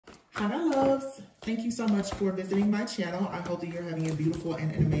Hi, my loves. Thank you so much for visiting my channel. I hope that you're having a beautiful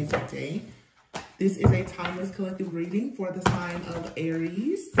and an amazing day. This is a timeless collective reading for the sign of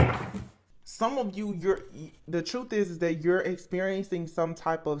Aries. Some of you, the truth is that you're experiencing some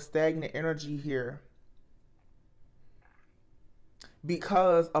type of stagnant energy here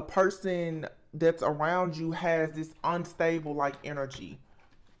because a person that's around you has this unstable like energy.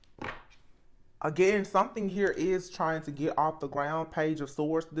 Again, something here is trying to get off the ground. Page of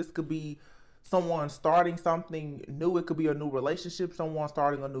Swords. This could be someone starting something new. It could be a new relationship, someone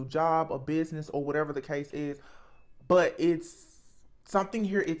starting a new job, a business, or whatever the case is. But it's something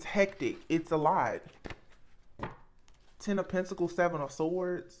here. It's hectic. It's a lot. Ten of Pentacles, Seven of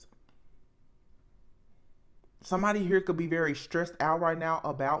Swords. Somebody here could be very stressed out right now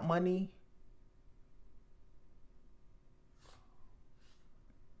about money.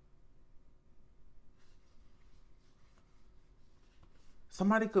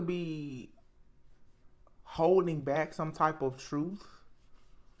 Somebody could be holding back some type of truth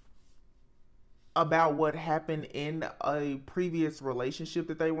about what happened in a previous relationship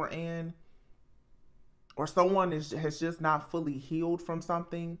that they were in. Or someone has just not fully healed from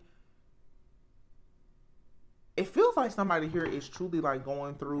something. It feels like somebody here is truly like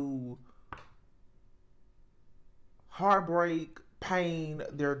going through heartbreak, pain.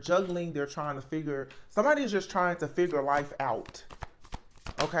 They're juggling. They're trying to figure. Somebody is just trying to figure life out.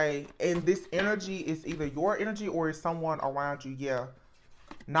 Okay, and this energy is either your energy or is someone around you. Yeah,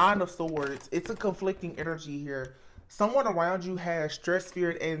 Nine of Swords. It's a conflicting energy here. Someone around you has stress,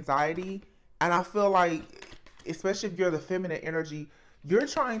 fear, and anxiety. And I feel like, especially if you're the feminine energy, you're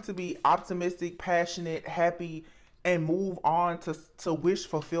trying to be optimistic, passionate, happy, and move on to wish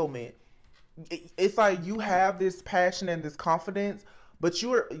fulfillment. It's like you have this passion and this confidence, but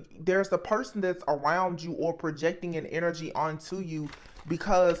there's a person that's around you or projecting an energy onto you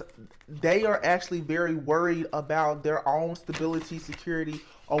because they are actually very worried about their own stability, security,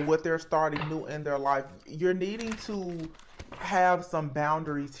 or what they're starting new in their life. You're needing to have some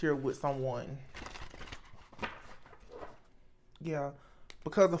boundaries here with someone. Yeah,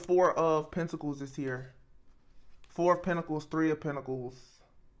 because the Four of Pentacles is here. Four of Pentacles, Three of Pentacles.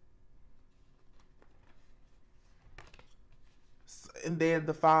 And then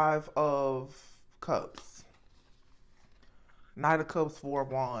the Five of Cups. Knight of Cups, Four of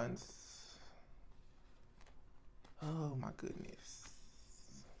Wands. Oh my goodness.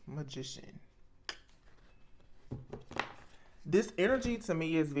 Magician. This energy to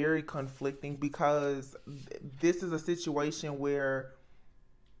me is very conflicting because this is a situation where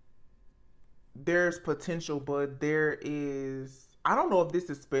there's potential, but there is, I don't know if this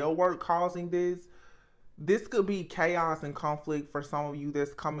is spell work causing this. This could be chaos and conflict for some of you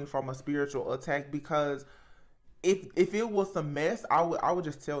that's coming from a spiritual attack, because if it was a mess, I would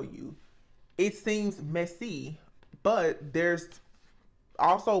just tell you. It seems messy, but there's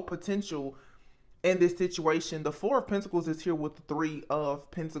also potential in this situation. The Four of Pentacles is here with the Three of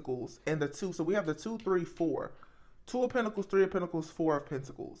Pentacles and the Two. So we have the 2, 3, 4. Two of Pentacles, Three of Pentacles, Four of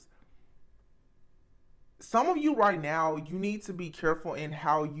Pentacles. Some of you right now, you need to be careful in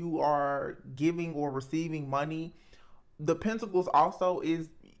how you are giving or receiving money. The Pentacles also is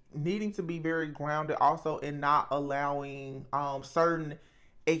needing to be very grounded also in not allowing certain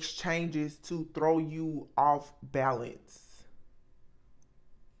exchanges to throw you off balance.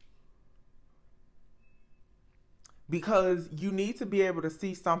 Because you need to be able to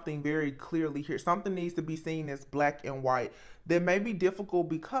see something very clearly here. Something needs to be seen as black and white. That may be difficult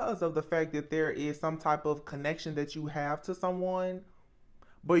because of the fact that there is some type of connection that you have to someone.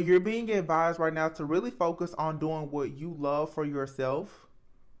 But you're being advised right now to really focus on doing what you love for yourself.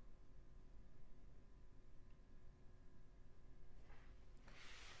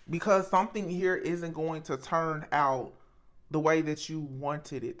 Because something here isn't going to turn out the way that you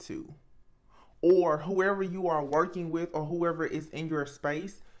wanted it to. Or whoever you are working with or whoever is in your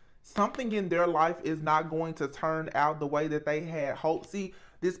space, something in their life is not going to turn out the way that they had hoped. See,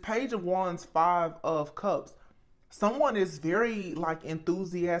 this Page of Wands, Five of Cups, someone is very like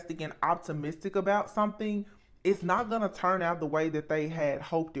enthusiastic and optimistic about something. It's not going to turn out the way that they had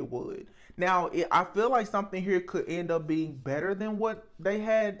hoped it would. Now, I feel like something here could end up being better than what they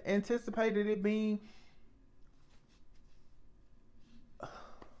had anticipated it being.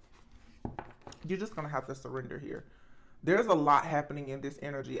 You're just going to have to surrender here. There's a lot happening in this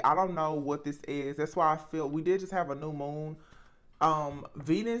energy. I don't know what this is. That's why I feel we did just have a new moon.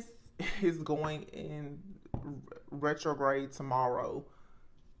 Venus is going in retrograde tomorrow.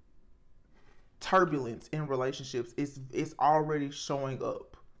 Turbulence in relationships is already showing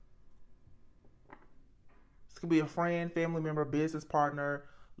up. This could be a friend, family member, business partner,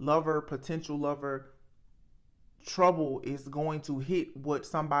 lover, potential lover, trouble is going to hit what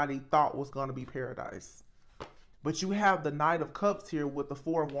somebody thought was going to be paradise. But you have the Knight of Cups here with the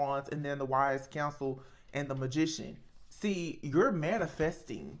Four of Wands and then the Wise Counsel and the Magician. See, you're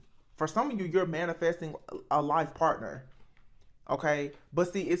manifesting. For some of you, you're manifesting a life partner. Okay?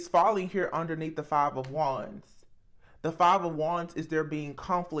 But see, it's falling here underneath the Five of Wands. The Five of Wands is there being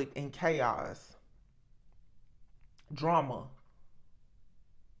conflict and chaos, drama,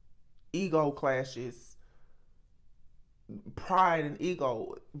 ego clashes, pride and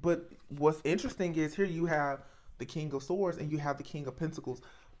ego. But what's interesting is here you have the King of Swords and you have the King of Pentacles.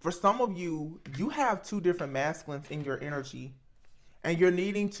 For some of you, you have two different masculines in your energy and you're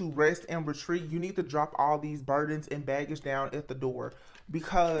needing to rest and retreat. You need to drop all these burdens and baggage down at the door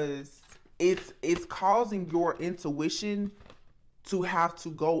because it's causing your intuition to have to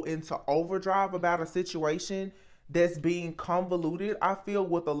go into overdrive about a situation that's being convoluted, I feel,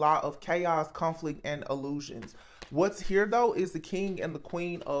 with a lot of chaos, conflict, and illusions. What's here, though, is the King and the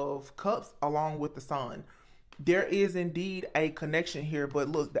Queen of Cups along with the Sun. There is indeed a connection here, but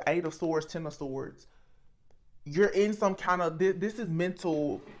look, the Eight of Swords, Ten of Swords. You're in some kind of, this is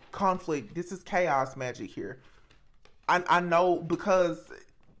mental conflict. This is chaos magic here. I know because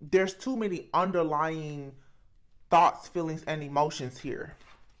there's too many underlying thoughts, feelings, and emotions here.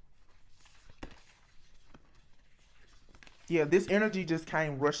 Yeah, this energy just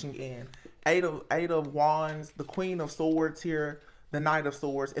came rushing in. Eight of Wands, the Queen of Swords here, the Knight of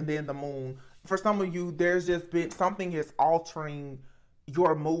Swords, and then the Moon. For some of you, there's just been something is altering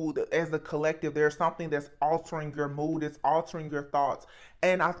your mood as a collective. There's something that's altering your mood. It's altering your thoughts.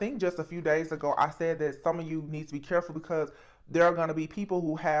 And I think just a few days ago, I said that some of you need to be careful because there are going to be people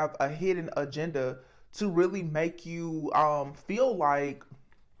who have a hidden agenda to really make you feel like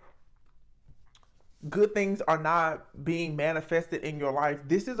good things are not being manifested in your life.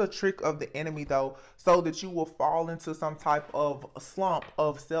 This is a trick of the enemy, though, so that you will fall into some type of slump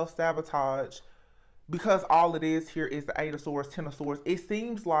of self-sabotage, because all it is here is the Eight of Swords, Ten of Swords. It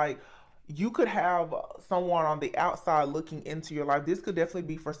seems like you could have someone on the outside looking into your life. This could definitely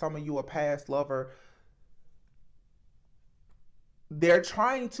be for some of you a past lover. They're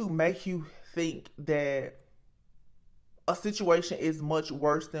trying to make you think that a situation is much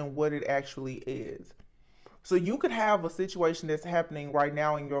worse than what it actually is. So you could have a situation that's happening right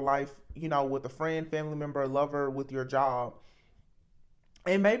now in your life, you know, with a friend, family member, lover, with your job.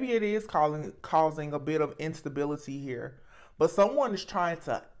 And maybe it is causing a bit of instability here. But someone is trying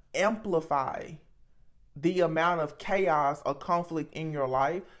to amplify the amount of chaos or conflict in your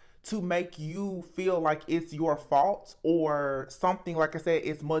life to make you feel like it's your fault or something, like I said,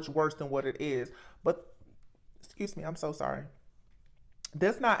 it's much worse than what it is. But excuse me, I'm so sorry.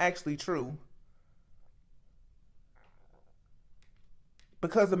 That's not actually true.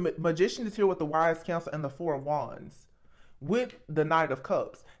 Because the Magician is here with the Wise Counsel and the Four of Wands with the Knight of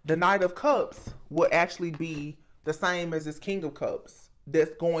Cups. The Knight of Cups will actually be the same as this King of Cups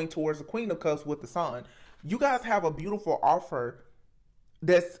that's going towards the Queen of Cups with the Sun. You guys have a beautiful offer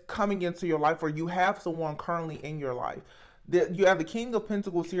that's coming into your life, or you have someone currently in your life. You have the King of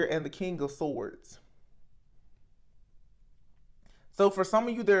Pentacles here and the King of Swords. So for some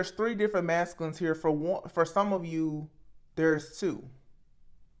of you, there's three different masculines here. For some of you, there's two.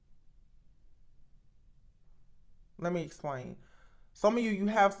 Let me explain. Some of you, you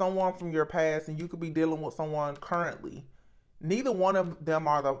have someone from your past and you could be dealing with someone currently. Neither one of them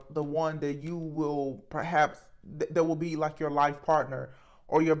are the one that you will perhaps, that will be like your life partner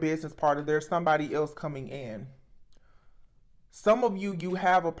or your business partner. There's somebody else coming in. Some of you, you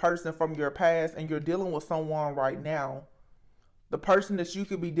have a person from your past and you're dealing with someone right now. The person that you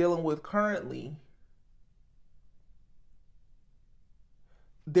could be dealing with currently,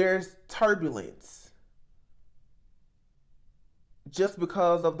 there's turbulence just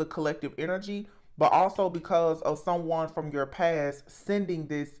because of the collective energy, but also because of someone from your past sending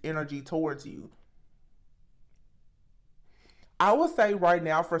this energy towards you. I would say right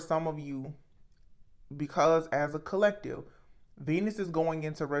now for some of you, because as a collective, Venus is going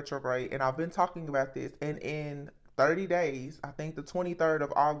into retrograde, and I've been talking about this, and in 30 days, I think the 23rd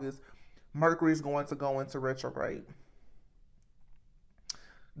of August, Mercury is going to go into retrograde.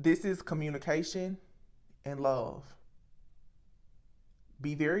 This is communication and love.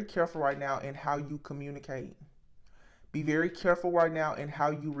 Be very careful right now in how you communicate. Be very careful right now in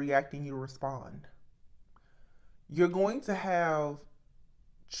how you react and you respond. You're going to have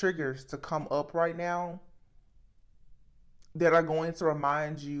triggers to come up right now that are going to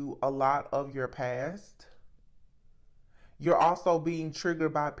remind you a lot of your past. You're also being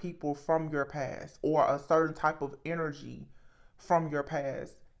triggered by people from your past or a certain type of energy from your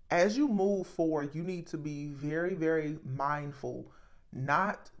past. as you move forward, you need to be very, very mindful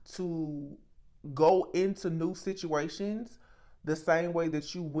not to go into new situations the same way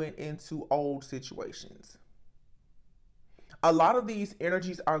that you went into old situations. A lot of these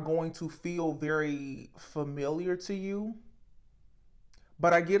energies are going to feel very familiar to you,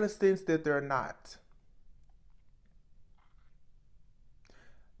 but I get a sense that they're not.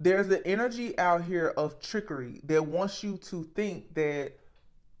 There's an energy out here of trickery that wants you to think that,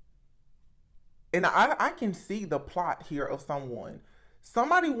 and I can see the plot here of someone.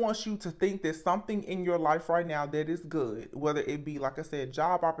 Somebody wants you to think that something in your life right now that is good, whether it be, like I said,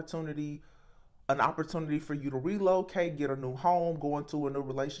 job opportunity, an opportunity for you to relocate, get a new home, go into a new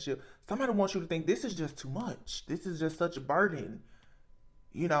relationship. Somebody wants you to think this is just too much. This is just such a burden.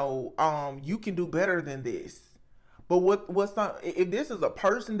 You can do better than this. But what's not, if this is a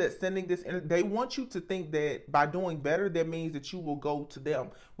person that's sending this, they want you to think that by doing better, that means that you will go to them,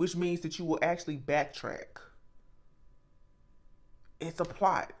 which means that you will actually backtrack. It's a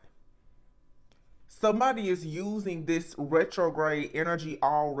plot. Somebody is using this retrograde energy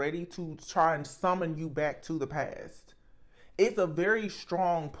already to try and summon you back to the past. It's a very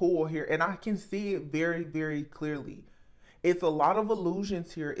strong pull here, and I can see it very, very clearly. It's a lot of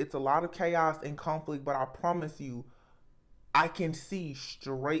illusions here. It's a lot of chaos and conflict, but I promise you, I can see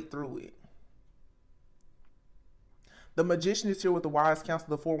straight through it. The Magician is here with the Wise Counsel,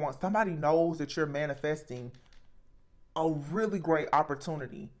 the Four Wands. Somebody knows that you're manifesting a really great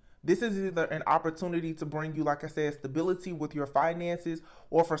opportunity. This is either an opportunity to bring you, like I said, stability with your finances,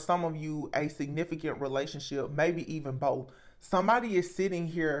 or for some of you, a significant relationship, maybe even both. Somebody is sitting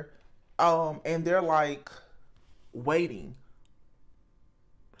here and they're like waiting.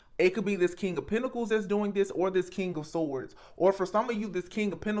 It could be this King of Pentacles that's doing this, or this King of Swords. Or for some of you, this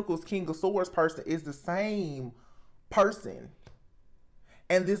King of Pentacles, King of Swords person is the same person.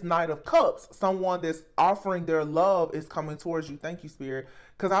 And this Knight of Cups, someone that's offering their love, is coming towards you. Thank you, Spirit.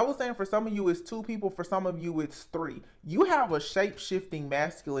 Because I was saying for some of you, it's 2 people. For some of you, it's 3. You have a shape-shifting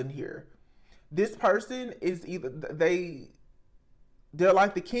masculine here. This person is either, they're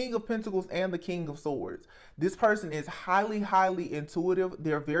like the King of Pentacles and the King of Swords. This person is highly, highly intuitive.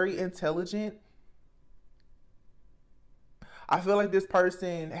 They're very intelligent. I feel like this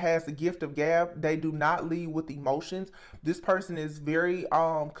person has the gift of gab. They do not lead with emotions. This person is very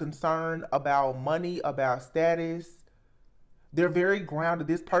concerned about money, about status. They're very grounded.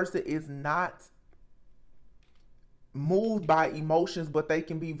 This person is not moved by emotions, but they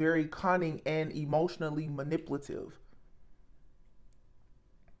can be very cunning and emotionally manipulative.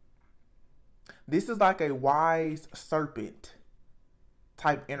 This is like a wise serpent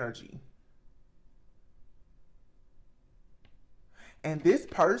type energy. And this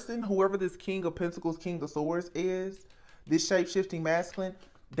person, whoever this King of Pentacles, King of Swords is, this shape-shifting masculine,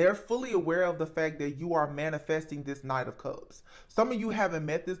 they're fully aware of the fact that you are manifesting this Knight of Cups. Some of you haven't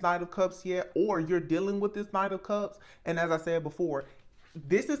met this Knight of Cups yet, or you're dealing with this Knight of Cups. And as I said before,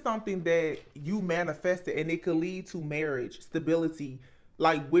 this is something that you manifested, and it could lead to marriage, stability,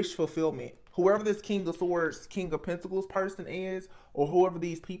 like wish fulfillment. Whoever this King of Swords, King of Pentacles person is, or whoever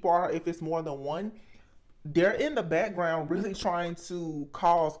these people are, if it's more than one, they're in the background really trying to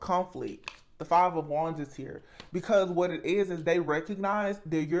cause conflict. The Five of Wands is here because what it is they recognize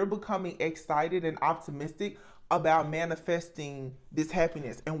that you're becoming excited and optimistic about manifesting this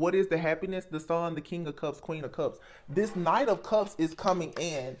happiness. And what is the happiness? The Sun, the King of Cups, Queen of Cups. This Knight of Cups is coming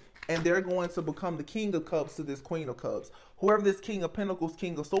in, and they're going to become the King of Cups to this Queen of Cups. Whoever this King of Pentacles,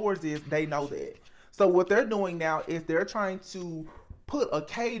 King of Swords is, they know that. So what they're doing now is they're trying to put a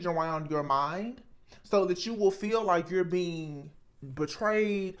cage around your mind so that you will feel like you're being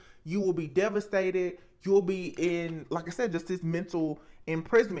betrayed, you will be devastated, you'll be in, like I said, just this mental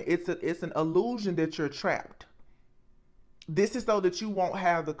imprisonment. It's an illusion that you're trapped. This is so that you won't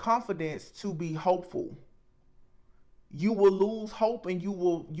have the confidence to be hopeful. You will lose hope, and you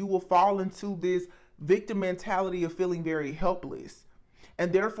will fall into this victim mentality of feeling very helpless.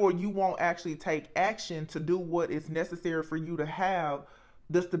 And therefore you won't actually take action to do what is necessary for you to have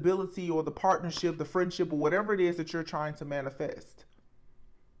the stability or the partnership, the friendship, or whatever it is that you're trying to manifest.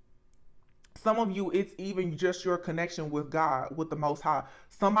 Some of you, it's even just your connection with God, with the Most High.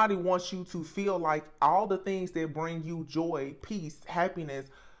 Somebody wants you to feel like all the things that bring you joy, peace, happiness,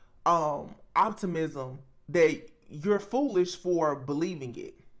 optimism, that you're foolish for believing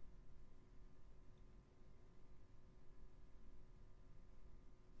it.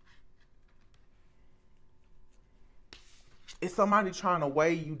 It's somebody trying to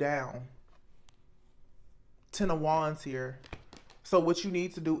weigh you down. Ten of Wands here. So what you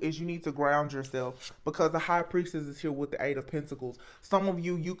need to do is you need to ground yourself, because the high priestess is here with the Eight of Pentacles. Some of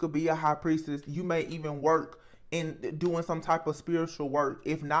you, you could be a high priestess. You may even work in doing some type of spiritual work.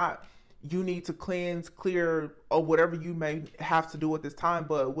 If not, you need to cleanse, clear, or whatever you may have to do at this time.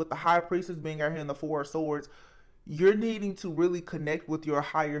 But with the high priestess being out here in the Four of Swords, you're needing to really connect with your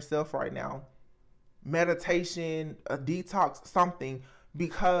higher self right now. Meditation, a detox, something,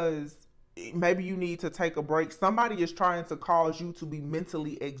 because maybe you need to take a break. Somebody is trying to cause you to be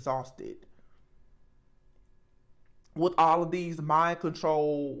mentally exhausted with all of these mind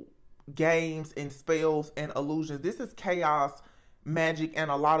control games and spells and illusions. This is chaos magic,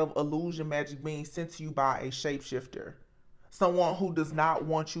 and a lot of illusion magic being sent to you by a shapeshifter. Someone who does not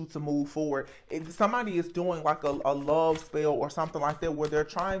want you to move forward. If somebody is doing like a love spell or something like that, where they're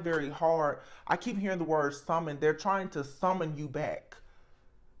trying very hard. I keep hearing the word summon. They're trying to summon you back,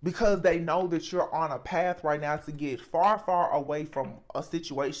 because they know that you're on a path right now to get far, far away from a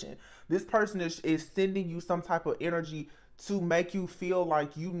situation. This person is sending you some type of energy to make you feel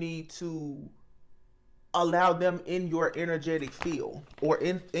like you need to allow them in your energetic field or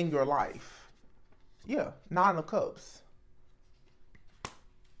in your life. Yeah, Nine of Cups.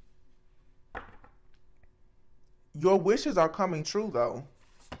 Your wishes are coming true, though.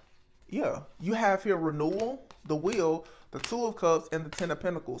 Yeah, you have here renewal, the Wheel, the Two of Cups, and the Ten of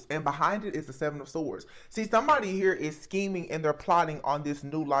Pentacles. And behind it is the Seven of Swords. See, somebody here is scheming and they're plotting on this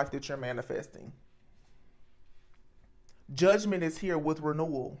new life that you're manifesting. Judgment is here with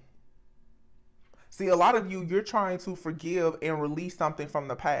renewal. See, a lot of you, you're trying to forgive and release something from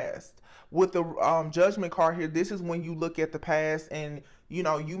the past. With the Judgment card here, this is when you look at the past and, you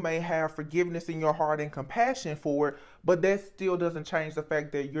know, you may have forgiveness in your heart and compassion for it, but that still doesn't change the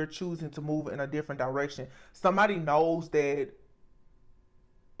fact that you're choosing to move in a different direction. Somebody knows that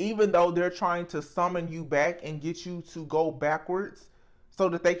even though they're trying to summon you back and get you to go backwards so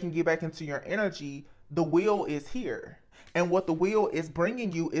that they can get back into your energy, the Wheel is here. And what the Wheel is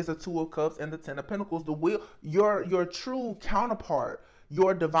bringing you is a Two of Cups and the Ten of Pentacles. The Wheel, your true counterpart,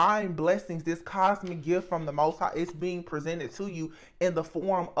 your divine blessings, this cosmic gift from the Most High, is being presented to you in the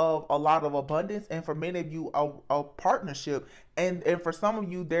form of a lot of abundance, and for many of you, a partnership. And for some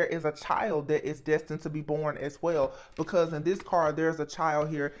of you, there is a child that is destined to be born as well, because in this card, there's a child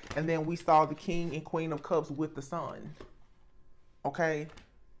here, and then we saw the King and Queen of Cups with the Sun. Okay?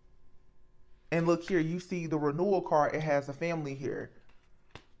 And look here, you see the renewal card, it has a family here.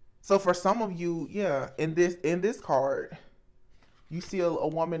 So for some of you, yeah, in this card, you see a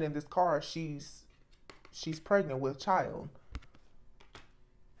woman in this card, she's pregnant with a child.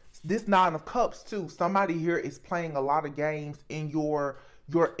 This Nine of Cups too, somebody here is playing a lot of games in your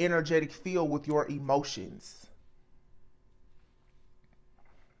energetic field with your emotions.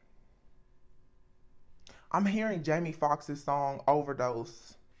 I'm hearing Jamie Foxx's song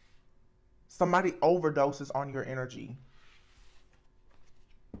Overdose. Somebody overdoses on your energy.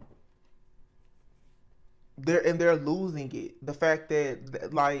 They're losing it. The fact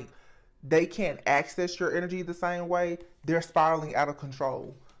that like they can't access your energy the same way, they're spiraling out of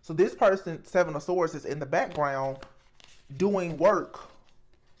control. So this person, Seven of Swords, is in the background doing work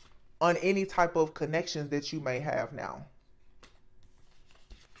on any type of connections that you may have now.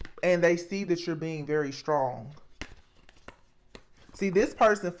 And they see that you're being very strong. See, this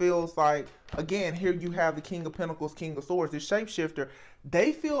person feels like, again, here you have the King of Pentacles, King of Swords, this shapeshifter.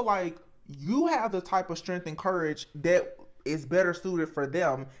 They feel like you have the type of strength and courage that is better suited for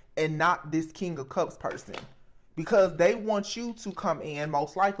them and not this King of Cups person. Because they want you to come in,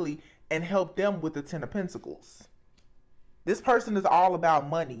 most likely, and help them with the Ten of Pentacles. This person is all about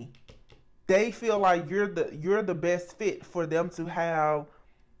money. They feel like you're the best fit for them to have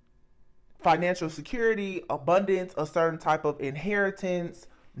financial security, abundance, a certain type of inheritance,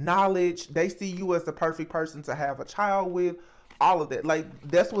 knowledge. They see you as the perfect person to have a child with, all of that. Like,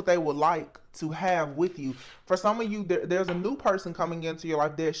 that's what they would like to have with you. For some of you, there's a new person coming into your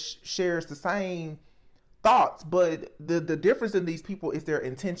life that shares the same thoughts, but the difference in these people is their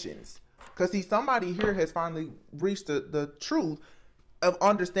intentions. Because see, somebody here has finally reached the truth of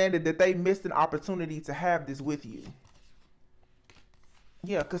understanding that they missed an opportunity to have this with you.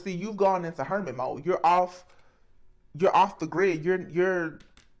 Yeah, because see, you've gone into hermit mode. You're off the grid. You're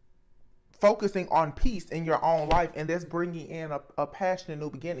focusing on peace in your own life, and that's bringing in a passionate new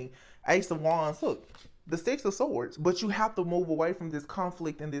beginning. Ace of Wands, look, the Six of Swords. But you have to move away from this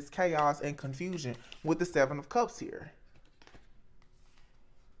conflict and this chaos and confusion with the Seven of Cups here.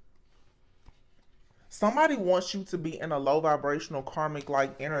 Somebody wants you to be in a low vibrational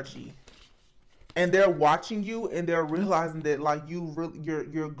karmic-like energy. And they're watching you and they're realizing that like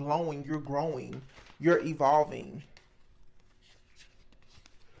you're glowing, you're growing, you're evolving.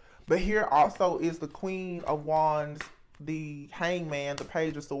 But here also is the Queen of Wands, the Hangman, the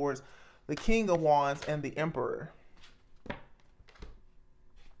Page of Swords, the King of Wands, and the Emperor.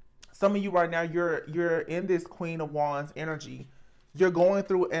 Some of you right now, you're in this Queen of Wands energy. You're going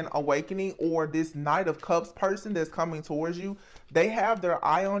through an awakening, or this Knight of Cups person that's coming towards you, they have their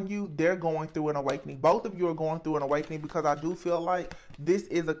eye on you. They're going through an awakening. Both of you are going through an awakening, because I do feel like this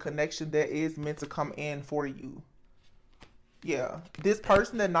is a connection that is meant to come in for you. Yeah, this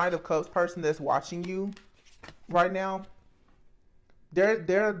person, the Knight of Cups person that's watching you right now, they're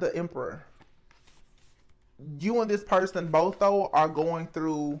the Emperor. You and this person both, though, are going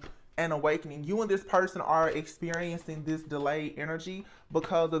through an awakening. You and this person are experiencing this delayed energy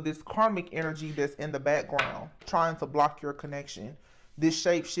because of this karmic energy that's in the background trying to block your connection. This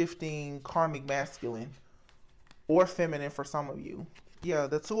shape-shifting karmic masculine or feminine for some of you. Yeah,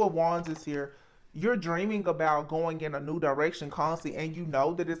 the Two of Wands is here. You're dreaming about going in a new direction constantly, and you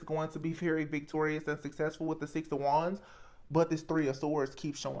know that it's going to be very victorious and successful with the Six of Wands, but this Three of Swords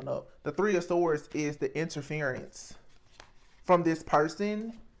keeps showing up. The Three of Swords is the interference from this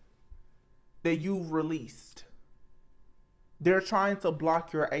person that you've released. They're trying to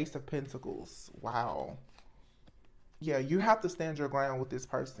block your Ace of Pentacles. Wow. Yeah, you have to stand your ground with this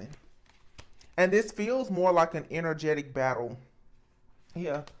person. And this feels more like an energetic battle.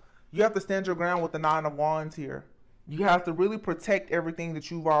 Yeah. You have to stand your ground with the Nine of Wands here. You have to really protect everything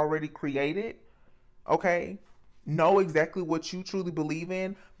that you've already created. Okay? Know exactly what you truly believe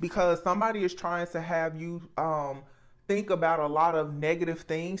in, because somebody is trying to have you think about a lot of negative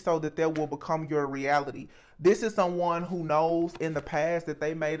things so that will become your reality. This is someone who knows in the past that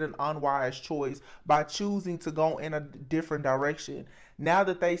they made an unwise choice by choosing to go in a different direction. Now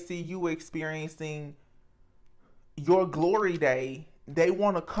that they see you experiencing your glory day, they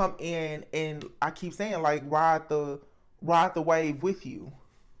want to come in and, I keep saying, like, ride the wave with you.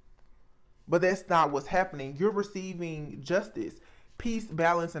 But that's not what's happening. You're receiving justice, peace,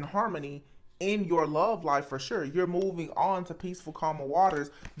 balance, and harmony in your love life for sure. You're moving on to peaceful, calmer waters.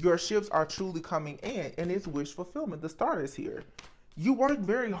 Your ships are truly coming in, and it's wish fulfillment. The star is here. You worked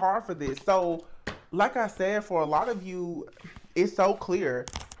very hard for this. So, like I said, for a lot of you, it's so clear.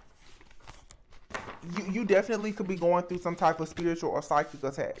 You definitely could be going through some type of spiritual or psychic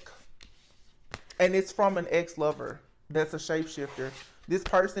attack. And it's from an ex-lover that's a shapeshifter. This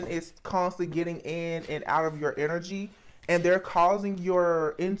person is constantly getting in and out of your energy, and they're causing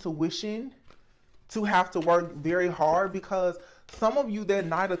your intuition to have to work very hard, because some of you, that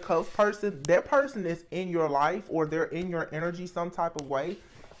Knight of Cups person, that person is in your life, or they're in your energy some type of way.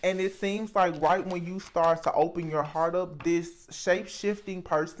 And it seems like right when you start to open your heart up, this shape-shifting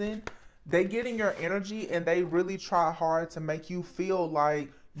person, they get in your energy and they really try hard to make you feel like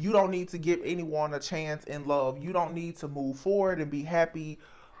you don't need to give anyone a chance in love. You don't need to move forward and be happy.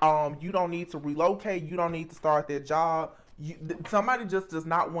 You don't need to relocate. You don't need to start that job. Somebody just does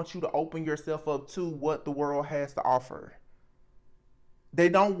not want you to open yourself up to what the world has to offer. They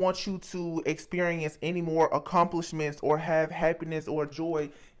don't want you to experience any more accomplishments or have happiness or joy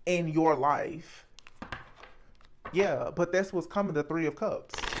in your life. Yeah, but that's what's coming, the Three of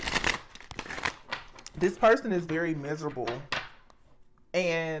Cups. This person is very miserable,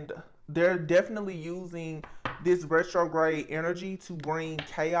 and they're definitely using this retrograde energy to bring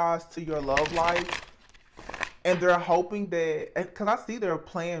chaos to your love life. And they're hoping that, because I see their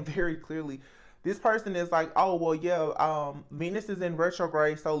plan very clearly. This person is like, oh, well, yeah, Venus is in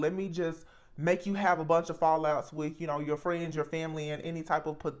retrograde, so let me just make you have a bunch of fallouts with, your friends, your family, and any type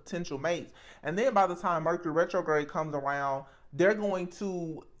of potential mates. And then by the time Mercury retrograde comes around, they're going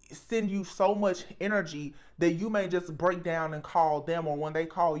to send you so much energy that you may just break down and call them, or when they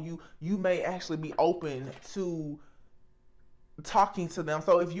call you, you may actually be open to talking to them.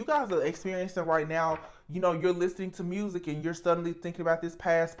 So if you guys are experiencing right now, you're listening to music and you're suddenly thinking about this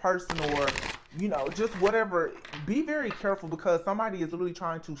past person, or just whatever, be very careful, because somebody is literally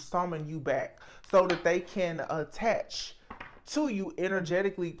trying to summon you back so that they can attach to you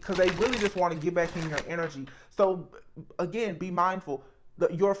energetically, because they really just want to get back in your energy. So again, be mindful.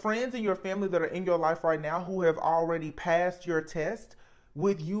 Your friends and your family that are in your life right now, who have already passed your test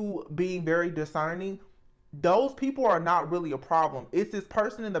with you being very discerning, those people are not really a problem. It's this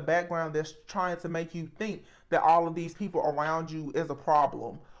person in the background that's trying to make you think that all of these people around you is a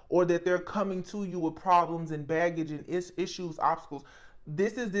problem, or that they're coming to you with problems and baggage and issues, obstacles.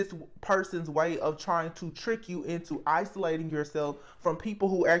 This is this person's way of trying to trick you into isolating yourself from people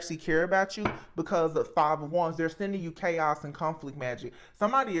who actually care about you, because of Five of Wands. They're sending you chaos and conflict magic.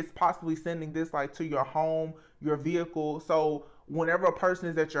 Somebody is possibly sending this like to your home, your vehicle. So whenever a person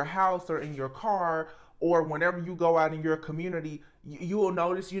is at your house or in your car, or whenever you go out in your community, you will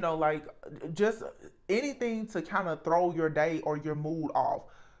notice, like just anything to kind of throw your day or your mood off.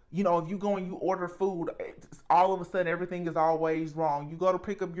 If you go and you order food, all of a sudden everything is always wrong. You go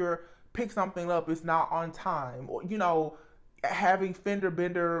to pick something up, it's not on time, or having fender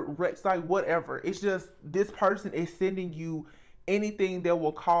bender wrecks, like whatever. It's just this person is sending you anything that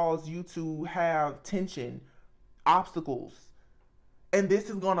will cause you to have tension, obstacles. And this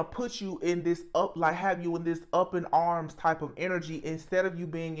is gonna put you in this up, like have you in this up in arms type of energy, instead of you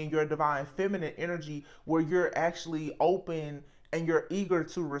being in your divine feminine energy where you're actually open and you're eager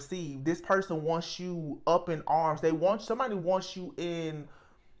to receive. This person wants you up in arms. Somebody wants you in,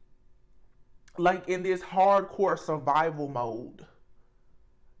 like, in this hardcore survival mode,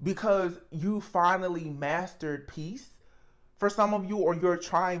 because you finally mastered peace for some of you, or you're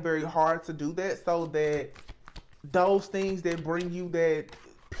trying very hard to do that, so that those things that bring you that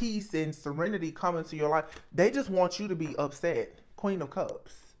peace and serenity come into your life, they just want you to be upset. Queen of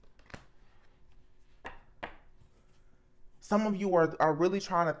Cups. Some of you are really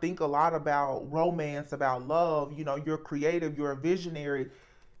trying to think a lot about romance, about love. You're creative, you're a visionary.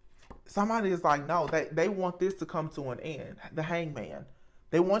 Somebody is like, no, they want this to come to an end. The Hangman.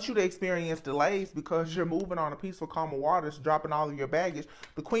 They want you to experience delays because you're moving on a peaceful, calm waters, dropping all of your baggage.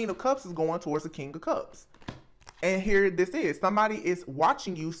 The Queen of Cups is going towards the King of Cups. And here this is. Somebody is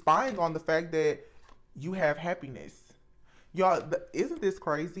watching you, spying on the fact that you have happiness. Y'all, isn't this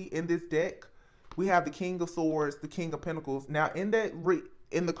crazy? In this deck, we have the King of Swords, the King of Pentacles. Now, in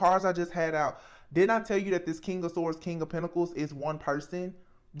the cards I just had out, didn't I tell you that this King of Swords, King of Pentacles is one person?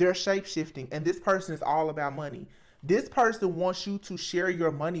 They're shape-shifting, and this person is all about money. This person wants you to share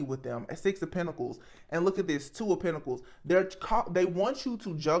your money with them. A Six of Pentacles. And look at this, Two of Pentacles. They want you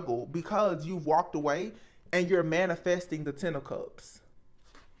to juggle because you've walked away and you're manifesting the Ten of Cups.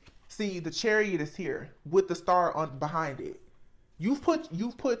 See, the Chariot is here with the star behind it. You've put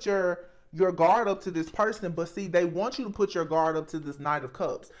your guard up to this person, but see, they want you to put your guard up to this Knight of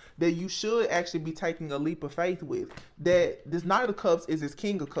Cups that you should actually be taking a leap of faith with. That this Knight of Cups is this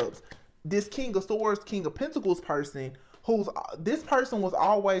King of Cups. This King of Swords, King of Pentacles person, this person was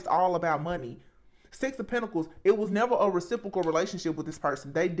always all about money. Six of Pentacles, it was never a reciprocal relationship with this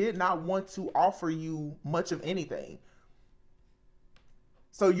person. They did not want to offer you much of anything.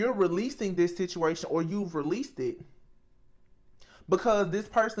 So you're releasing this situation, or you've released it, because this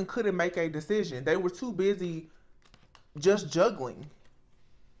person couldn't make a decision. They were too busy just juggling.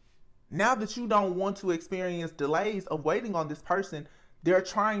 Now that you don't want to experience delays of waiting on this person, they're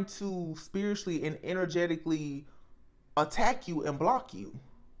trying to spiritually and energetically attack you and block you,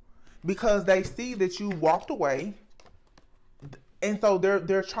 because they see that you walked away, and so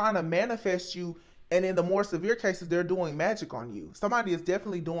they're trying to manifest you. And in the more severe cases, they're doing magic on you. Somebody is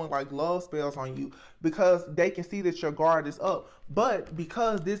definitely doing like love spells on you because they can see that your guard is up. But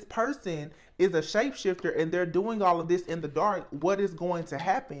because this person is a shapeshifter and they're doing all of this in the dark, what is going to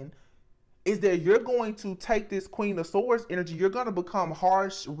happen is that you're going to take this Queen of Swords energy. You're going to become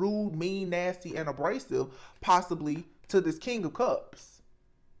harsh, rude, mean, nasty, and abrasive, possibly, to this King of Cups.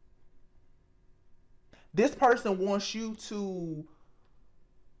 This person wants you to,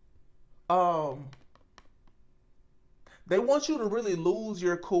 they want you to really lose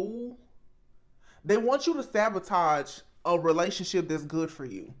your cool. They want you to sabotage a relationship that's good for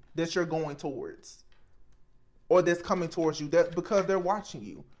you, that you're going towards, or that's coming towards you, that because they're watching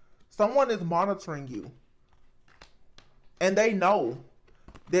you. Someone is monitoring you, and they know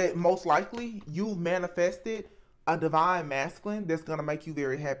that most likely you've manifested a divine masculine that's going to make you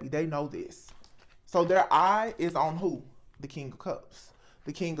very happy. They know this. So their eye is on who? The King of Cups.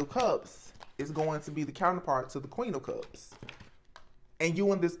 The King of Cups is going to be the counterpart to the Queen of Cups. And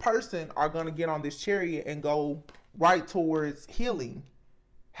you and this person are going to get on this chariot and go right towards healing,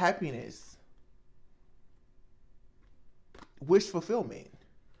 happiness, wish fulfillment.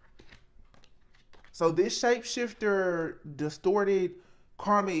 So this shapeshifter, distorted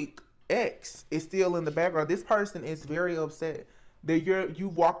karmic X is still in the background. This person is very upset that you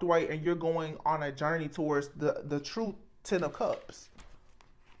walked away and you're going on a journey towards the true Ten of Cups.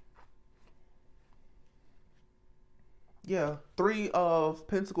 Yeah, Three of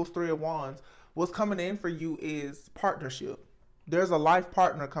Pentacles, Three of Wands. What's coming in for you is partnership. There's a life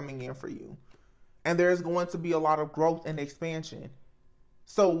partner coming in for you. And there's going to be a lot of growth and expansion.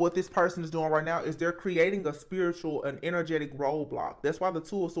 So what this person is doing right now is they're creating a spiritual and energetic roadblock. That's why the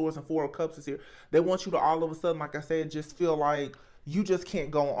Two of Swords and Four of Cups is here. They want you to all of a sudden, like I said, just feel like you just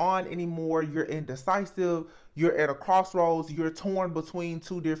can't go on anymore. You're indecisive. You're at a crossroads. You're torn between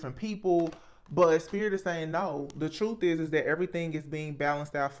two different people. But Spirit is saying no. The truth is that everything is being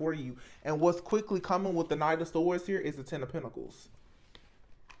balanced out for you. And what's quickly coming with the Knight of Swords here is the Ten of Pentacles.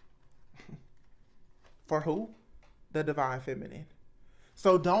 For who? The Divine Feminine.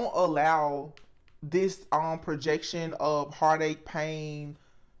 So don't allow this projection of heartache, pain,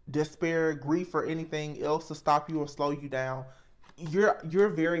 despair, grief, or anything else to stop you or slow you down. You're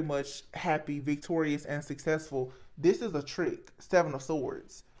very much happy, victorious, and successful. This is a trick. Seven of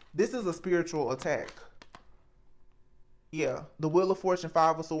Swords. This is a spiritual attack. Yeah. The Wheel of Fortune,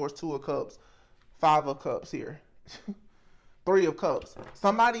 Five of Swords, Two of Cups, Five of Cups here. Three of Cups.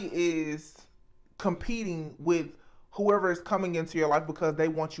 Somebody is competing with whoever is coming into your life because they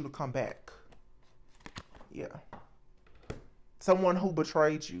want you to come back. Yeah. Someone who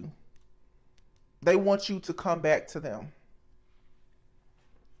betrayed you. They want you to come back to them.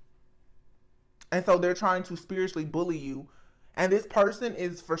 And so they're trying to spiritually bully you. And this person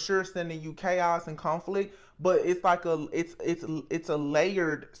is for sure sending you chaos and conflict, but it's like it's a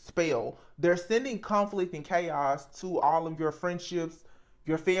layered spell. They're sending conflict and chaos to all of your friendships,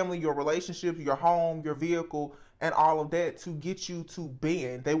 your family, your relationships, your home, your vehicle, and all of that to get you to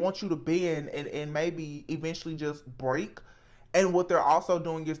bend. They want you to bend and maybe eventually just break. And what they're also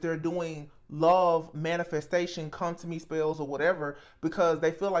doing is they're doing love manifestation, come to me spells or whatever, because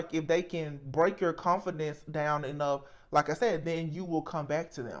they feel like if they can break your confidence down enough, like I said, then you will come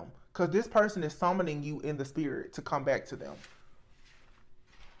back to them. Because this person is summoning you in the spirit to come back to them.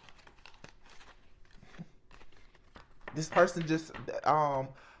 This person just, I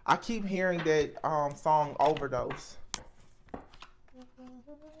keep hearing that song Overdose.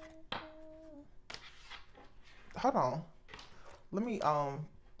 Hold on. Let me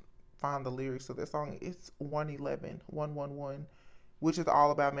find the lyrics of that song. It's 111, 111, which is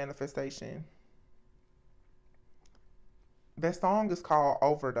all about manifestation. That song is called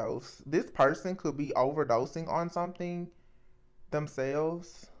Overdose. This person could be overdosing on something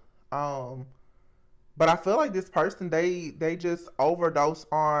themselves. But I feel like this person, they just overdose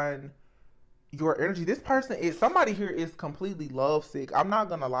on your energy. This person is, somebody here is completely lovesick. I'm not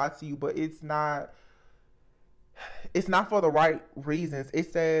gonna lie to you, but it's not for the right reasons.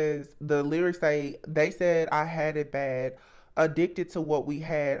 It says, the lyrics say, they said I had it bad, addicted to what we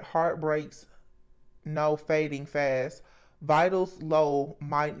had, heartbreaks, no, fading fast, vitals low,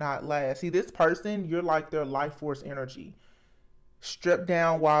 might not last. See, this person, you're like their life force energy. Stripped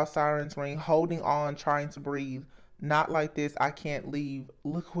down while sirens ring, holding on, trying to breathe. Not like this, I can't leave.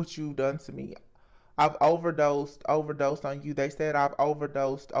 Look what you've done to me. I've overdosed on you. They said I've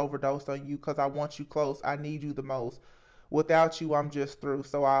overdosed on you because I want you close. I need you the most. Without you, I'm just through.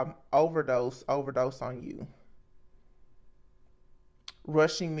 So I'm overdosed on you.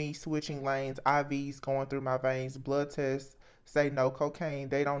 Rushing me, switching lanes, IVs going through my veins, blood tests say no cocaine.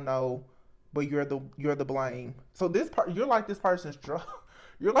 They don't know, but you're the blame. So this part, you're like this person's drug.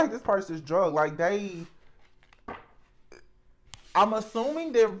 You're like this person's drug. Like I'm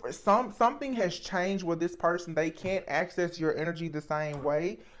assuming that something has changed with this person. They can't access your energy the same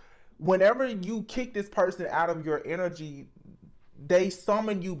way. Whenever you kick this person out of your energy, they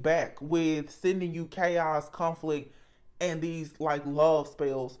summon you back with sending you chaos, conflict, and these like love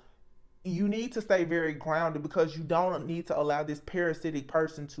spells. You need to stay very grounded because you don't need to allow this parasitic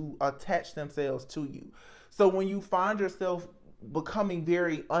person to attach themselves to you. So when you find yourself becoming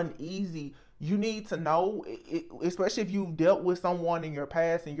very uneasy, you need to know, especially if you've dealt with someone in your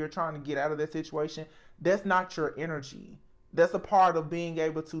past and you're trying to get out of that situation, that's not your energy. That's a part of being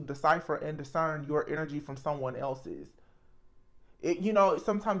able to decipher and discern your energy from someone else's.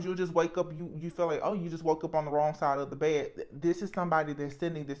 Sometimes you'll just wake up, you feel like, oh, you just woke up on the wrong side of the bed. This is somebody that's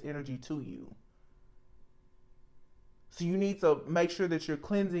sending this energy to you. So you need to make sure that you're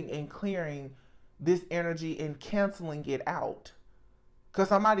cleansing and clearing this energy and canceling it out. Because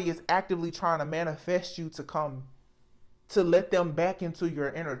somebody is actively trying to manifest you to come, to let them back into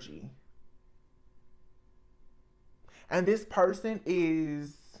your energy. And this person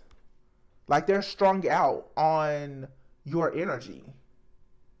is like they're strung out on your energy.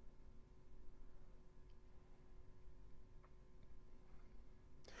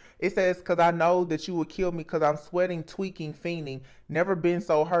 It says, because I know that you will kill me because I'm sweating, tweaking, fiending. Never been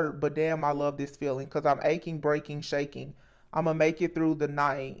so hurt, but damn, I love this feeling because I'm aching, breaking, shaking. I'm going to make it through the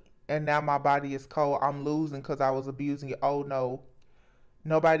night, and now my body is cold. I'm losing because I was abusing it. Oh, no.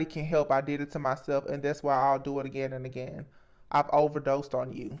 Nobody can help. I did it to myself, and that's why I'll do it again and again. I've overdosed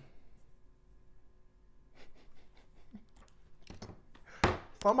on you.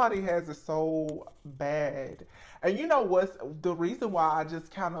 Somebody has it so bad. And you know what's the reason why I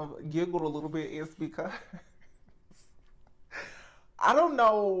just kind of giggled a little bit is because I don't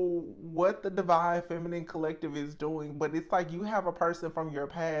know what the Divine Feminine Collective is doing, but it's like you have a person from your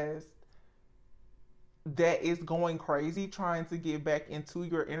past that is going crazy trying to get back into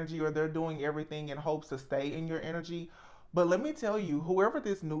your energy, or they're doing everything in hopes to stay in your energy. But let me tell you, whoever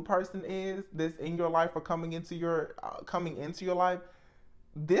this new person is that's in your life or coming into your life,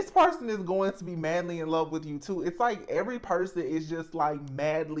 this person is going to be madly in love with you too. It's like every person is just like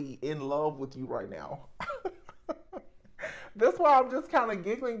madly in love with you right now. That's why I'm just kind of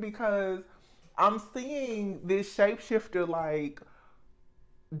giggling, because I'm seeing this shapeshifter like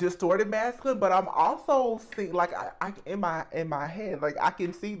distorted masculine, but I'm also seeing like I in my head like I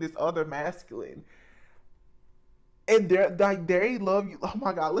can see this other masculine, and they're like they love you. Oh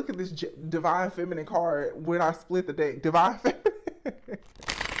my god, look at this divine feminine card when I split the deck. Divine feminine.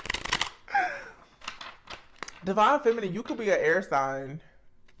 Divine feminine, you could be an air sign.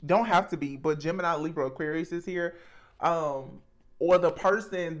 Don't have to be, but Gemini, Libra, Aquarius is here. Um, or the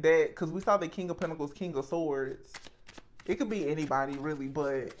person that, because we saw the King of Pentacles, King of Swords. It could be anybody really,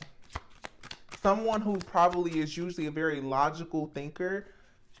 but someone who probably is usually a very logical thinker.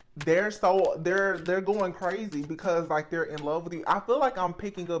 They're going crazy because like they're in love with you. I feel like I'm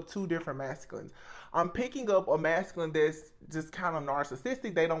picking up two different masculines. I'm picking up a masculine that's just kind of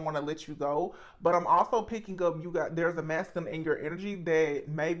narcissistic. They don't want to let you go. But I'm also picking up there's a masculine in your energy that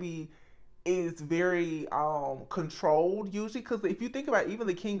maybe is very controlled usually, because if you think about even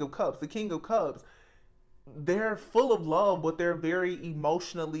the King of Cups, they're full of love, but they're very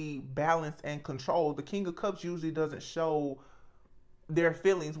emotionally balanced and controlled. The King of Cups usually doesn't show their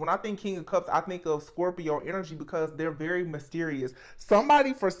feelings. When I think King of Cups, I think of Scorpio energy because they're very mysterious.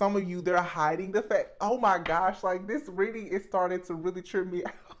 Somebody, for some of you, they're hiding the fact. Oh my gosh, like this reading is starting to really trip me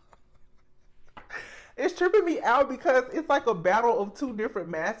out. It's tripping me out because it's like a battle of two different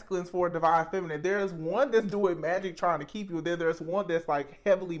masculines for a divine feminine. There's one that's doing magic trying to keep you. Then there's one that's like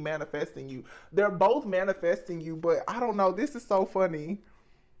heavily manifesting you. They're both manifesting you, but I don't know. This is so funny.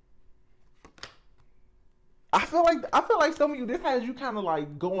 I feel like some of you, this has you kind of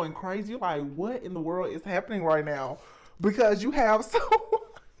like going crazy. You're like, what in the world is happening right now? Because you have so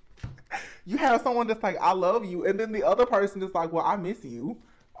you have someone that's like, I love you, and then the other person is like, well, I miss you.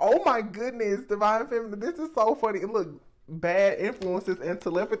 Oh my goodness, divine feminine, this is so funny. Look, bad influences and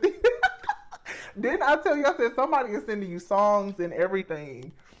telepathy. Didn't I tell you? I said somebody is sending you songs and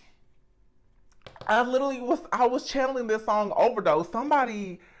everything. I was channeling this song Overdose.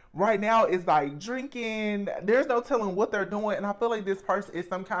 Somebody right now is like drinking. There's no telling what they're doing, and I feel like this person is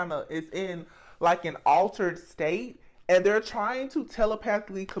is in like an altered state, and they're trying to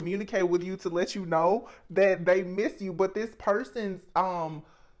telepathically communicate with you to let you know that they miss you. But this person's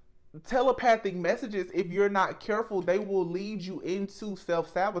telepathic messages, if you're not careful, they will lead you into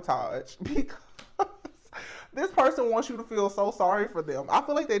self-sabotage because this person wants you to feel so sorry for them. I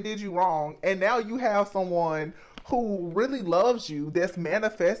feel like they did you wrong, and now you have someone who really loves you that's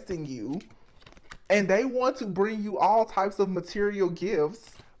manifesting you, and they want to bring you all types of material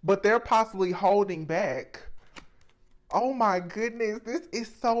gifts, but they're possibly holding back. Oh my goodness, this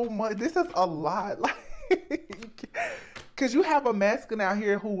is so much. This is a lot. Like, because you have a masculine out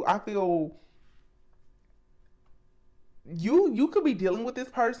here who I feel you could be dealing with this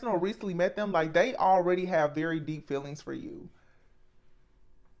person or recently met them. Like they already have very deep feelings for you,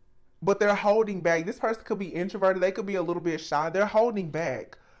 but they're holding back. This person could be introverted. They could be a little bit shy. They're holding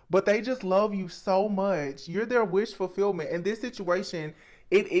back, but they just love you so much. You're their wish fulfillment. In this situation,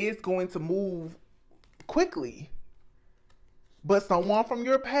 it is going to move quickly. But someone from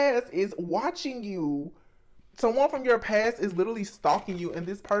your past is watching you. Someone from your past is literally stalking you, and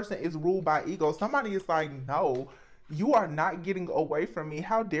this person is ruled by ego. Somebody is like, no, you are not getting away from me.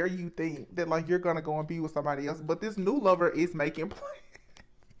 How dare you think that like you're gonna go and be with somebody else? But this new lover is making plans.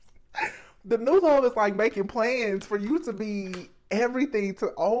 The new love is like making plans for you to be everything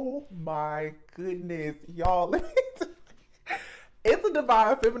to. Oh my goodness, y'all. It's a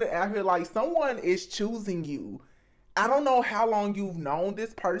divine feminine out here. Like someone is choosing you. I don't know how long you've known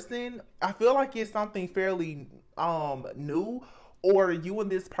this person. I feel like it's something fairly new, or you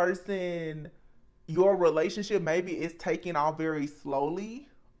and this person, your relationship maybe is taking off very slowly.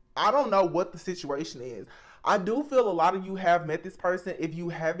 I don't know what the situation is. I do feel a lot of you have met this person. If you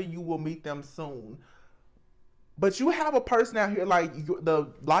haven't, you will meet them soon. But you have a person out here like the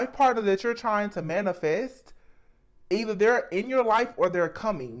life partner that you're trying to manifest. Either they're in your life or they're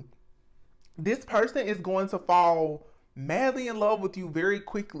coming. This person is going to fall madly in love with you very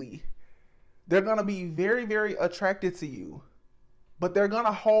quickly. They're going to be very, very attracted to you, but they're going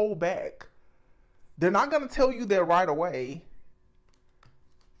to hold back. They're not going to tell you that right away.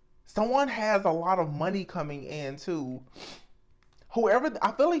 Someone has a lot of money coming in too. Whoever,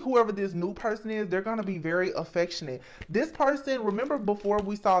 I feel like whoever this new person is, they're gonna be very affectionate. This person, remember before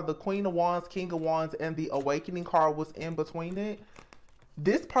we saw the Queen of Wands, King of Wands, and the Awakening card was in between it?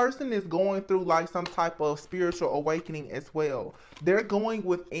 This person is going through like some type of spiritual awakening as well. They're going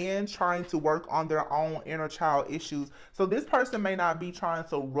within, trying to work on their own inner child issues. So this person may not be trying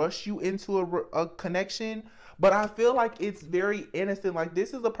to rush you into a connection, but I feel like it's very innocent. Like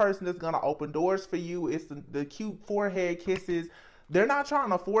this is a person that's going to open doors for you. It's the cute forehead kisses. They're not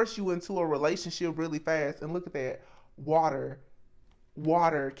trying to force you into a relationship really fast. And look at that. Water,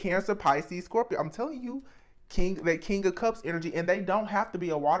 Cancer, Pisces, Scorpio. I'm telling you, King of Cups energy, and they don't have to be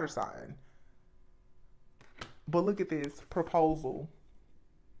a water sign. But look at this proposal,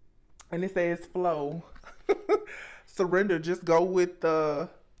 and it says flow, surrender. Just go with the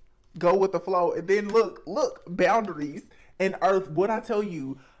flow. And then look, boundaries and Earth. What I tell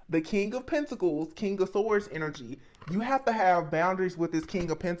you, the King of Pentacles, King of Swords energy. You have to have boundaries with this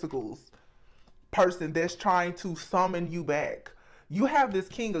King of Pentacles person that's trying to summon you back. You have this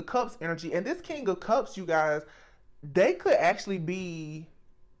King of Cups energy, and this King of Cups, you guys, they could actually be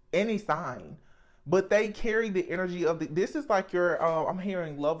any sign, but they carry the energy of this is like your, I'm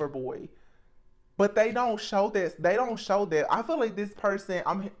hearing lover boy, but they don't show this. They don't show that. I feel like this person,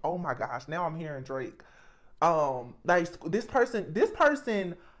 oh my gosh, now I'm hearing Drake. Like this person,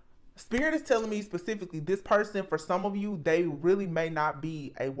 Spirit is telling me specifically, this person, for some of you, they really may not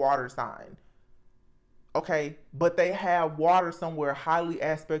be a water sign. Okay, but they have water somewhere highly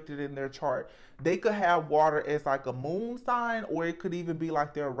aspected in their chart. They could have water as like a moon sign, or it could even be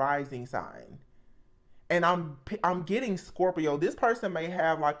like their rising sign. And I'm getting Scorpio. This person may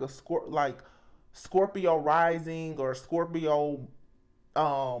have like Scorpio rising or Scorpio.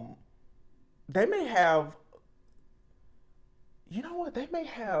 They may have. You know what? They may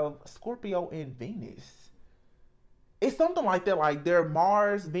have Scorpio in Venus. It's something like that, like their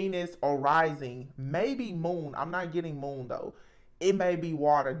Mars, Venus, or rising, maybe moon. I'm not getting moon though. It may be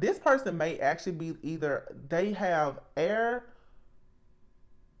water. This person may actually be either they have air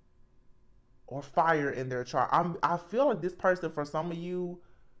or fire in their chart. I feel like this person, for some of you,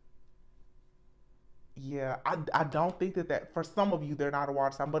 yeah, I don't think that for some of you they're not a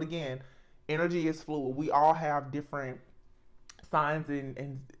water sign. But again, energy is fluid. We all have different signs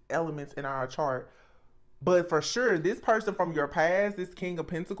and elements in our chart. But for sure, this person from your past, this King of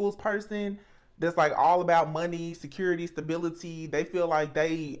Pentacles person, that's like all about money, security, stability, they feel like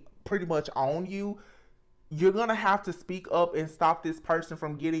they pretty much own you. You're going to have to speak up and stop this person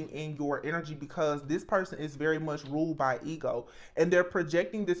from getting in your energy, because this person is very much ruled by ego. And they're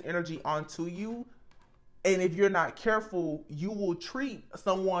projecting this energy onto you. And if you're not careful, you will treat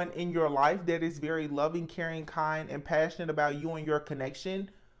someone in your life that is very loving, caring, kind, and passionate about you and your connection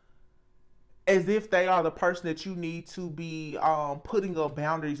as if they are the person that you need to be putting up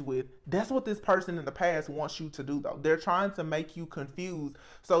boundaries with. That's what this person in the past wants you to do, though. They're trying to make you confused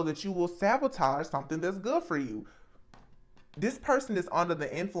so that you will sabotage something that's good for you. This person is under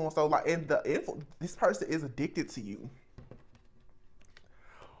the influence, so like, this person is addicted to you.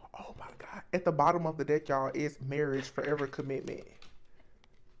 Oh my God! At the bottom of the deck, y'all, is marriage, forever commitment.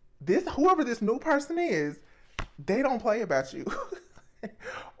 Whoever this new person is, they don't play about you.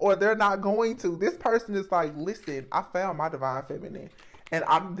 Or they're not going to. This person is like, listen, I found my divine feminine, and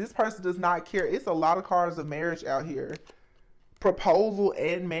this person does not care. It's a lot of cards of marriage out here, proposal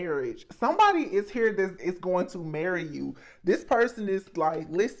and marriage. Somebody is here that is going to marry you. This person is like,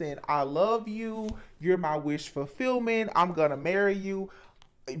 listen, I love you. You're my wish fulfillment. I'm gonna marry you.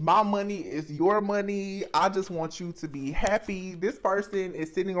 My money is your money. I just want you to be happy. This person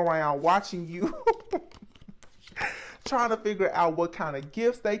is sitting around watching you. Trying to figure out what kind of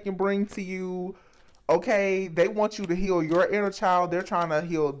gifts they can bring to you. Okay, they want you to heal your inner child. They're trying to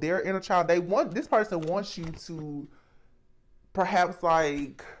heal their inner child. This person wants you to perhaps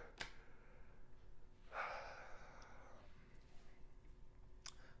like,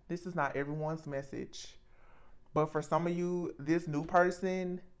 this is not everyone's message, but for some of you, this new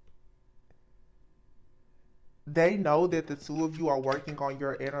person, they know that the two of you are working on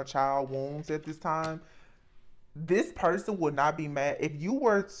your inner child wounds at this time. This person would not be mad if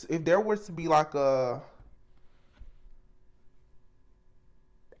there was to be like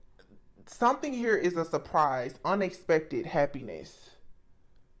something here is a surprise, unexpected happiness.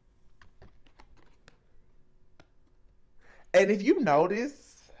 And if you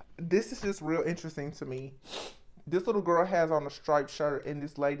notice, this is just real interesting to me. This little girl has on a striped shirt and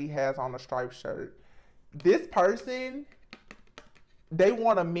this lady has on a striped shirt. This person, they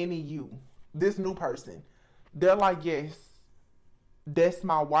want a mini you. This new person. They're like, yes, that's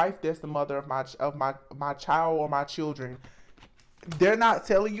my wife. That's the mother of my child or my children. They're not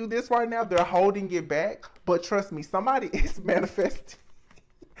telling you this right now. They're holding it back. But trust me, somebody is manifesting.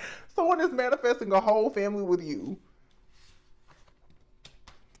 Someone is manifesting a whole family with you.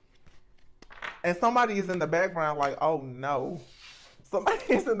 And somebody is in the background like, oh no. Somebody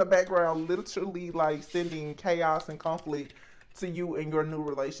is in the background literally like sending chaos and conflict to you in your new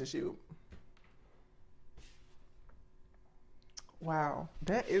relationship. Wow,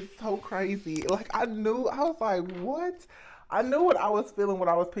 that is so crazy. Like I was like, what? I knew what I was feeling, what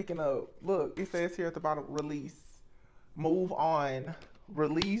I was picking up. Look, it says here at the bottom, release, move on,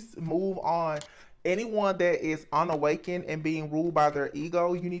 release, move on. Anyone that is unawakened and being ruled by their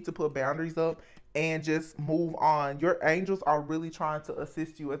ego, you need to put boundaries up and just move on. Your angels are really trying to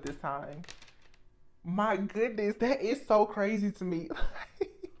assist you at this time. My goodness, that is so crazy to me.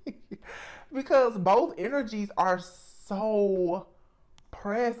 Because both energies are so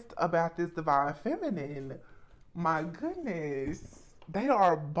pressed about this divine feminine. My goodness. They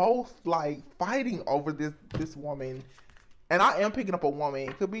are both like fighting over this woman. And I am picking up a woman.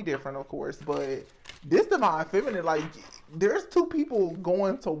 It could be different, of course, but this divine feminine, like there's two people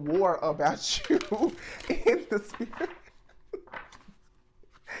going to war about you in the spirit.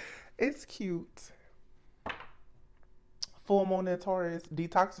 It's cute. Full moon in Taurus,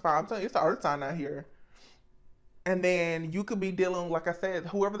 detoxify. I'm telling you, it's the earth sign out here. And then you could be dealing, like I said,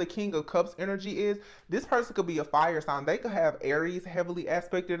 whoever the King of Cups energy is, this person could be a fire sign. They could have Aries heavily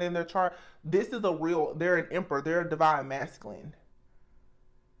aspected in their chart. This is a real, they're an emperor, they're a divine masculine.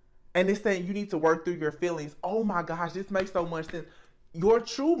 And it's saying you need to work through your feelings. Oh my gosh, this makes so much sense. Your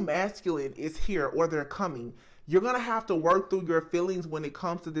true masculine is here, or they're coming. You're gonna have to work through your feelings when it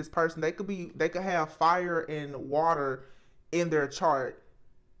comes to this person. They could have fire and water in their chart.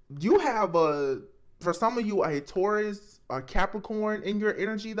 You have for some of you, a Taurus, a Capricorn in your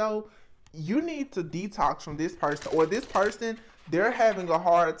energy though. You need to detox from this person, or this person, they're having a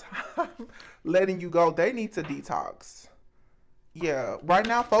hard time letting you go. They need to detox. Yeah, right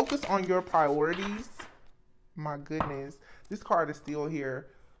now focus on your priorities. My goodness, this card is still here.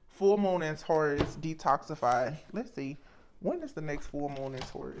 Full moon in Taurus, detoxify. Let's see, when is the next full moon in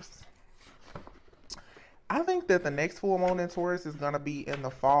Taurus? I think that the next full moon in Taurus is going to be in the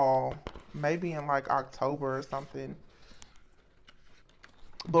fall. Maybe in like October or something.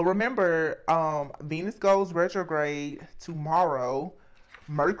 But remember, Venus goes retrograde tomorrow.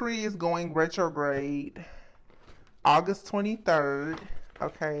 Mercury is going retrograde August 23rd.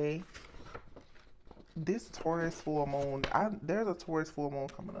 Okay. This Taurus full moon, there's a Taurus full moon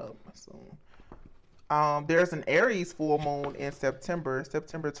coming up soon. There's an Aries full moon in September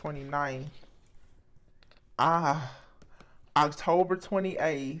 29th. October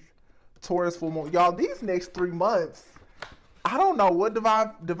 28th. Taurus full moon. Y'all, these next 3 months, I don't know what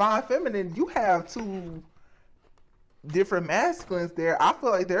divine feminine, you have two different masculines there. I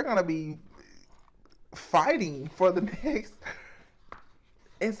feel like they're gonna be fighting for the next.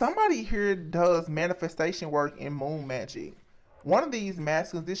 And somebody here does manifestation work in moon magic. One of these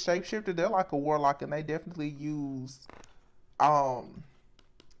masculines, this shapeshifter, they're like a warlock, and they definitely use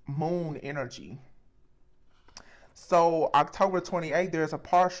moon energy. So October 28th, there's a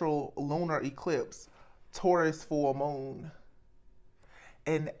partial lunar eclipse, Taurus full moon.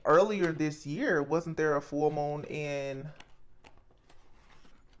 And earlier this year, wasn't there a full moon in,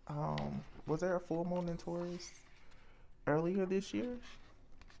 was there a full moon in Taurus earlier this year?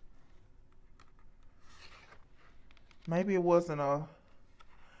 Maybe it wasn't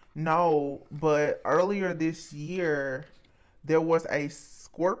no, but earlier this year, there was a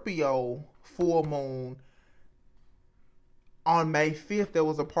Scorpio full moon. On May 5th, there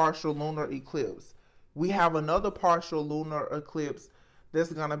was a partial lunar eclipse. We have another partial lunar eclipse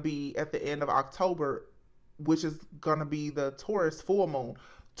that's going to be at the end of October, which is going to be the Taurus full moon.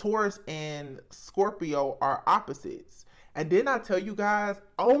 Taurus and Scorpio are opposites. And didn't I tell you guys,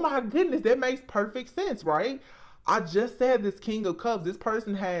 oh my goodness, that makes perfect sense, right? I just said this King of Cups, this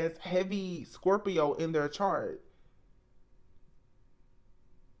person has heavy Scorpio in their chart.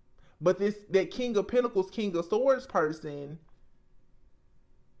 But that King of Pentacles, King of Swords person,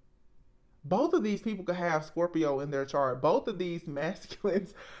 both of these people could have Scorpio in their chart. Both of these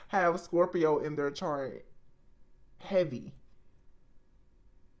masculines have Scorpio in their chart. Heavy.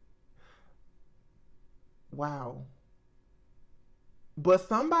 Wow. But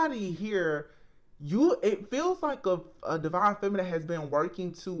somebody here, it feels like a divine feminine has been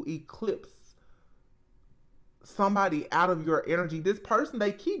working to eclipse somebody out of your energy. This person,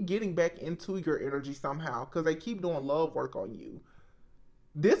 they keep getting back into your energy somehow because they keep doing love work on you.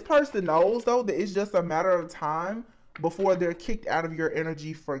 This person knows, though, that it's just a matter of time before they're kicked out of your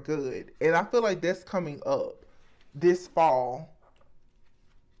energy for good. And I feel like that's coming up this fall.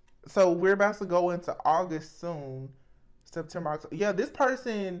 So we're about to go into August soon. September, October. Yeah, this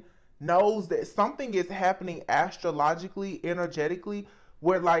person knows that something is happening astrologically, energetically,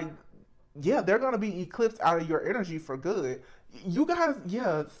 where like, yeah, they're gonna be eclipsed out of your energy for good. You guys,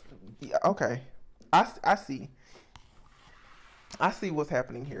 yeah, okay. I see. I see what's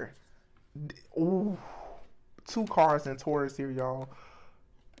happening here. Ooh, two cards in Taurus here, y'all.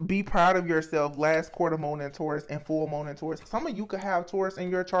 Be proud of yourself. Last quarter moon in Taurus and full moon in Taurus. Some of you could have Taurus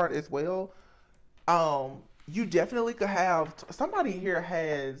in your chart as well. You definitely could have. Somebody here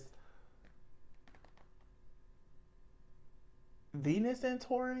has Venus in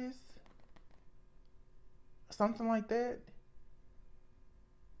Taurus, something like that.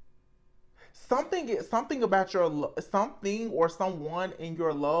 Something about your something or someone in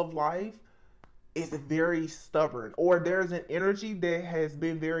your love life is very stubborn, or there's an energy that has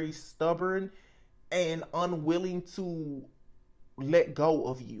been very stubborn and unwilling to let go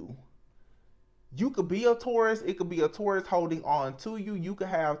of you. You could be a Taurus, it could be a Taurus holding on to you. You could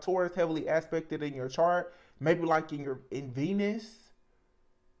have Taurus heavily aspected in your chart, maybe like in Venus.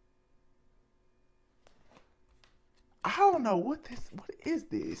 I don't know what is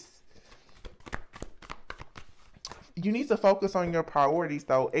this? You need to focus on your priorities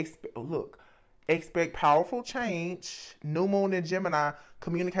though. Expect powerful change. New moon in Gemini,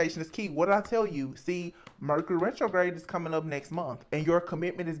 communication is key. What did I tell you? See, Mercury retrograde is coming up next month and your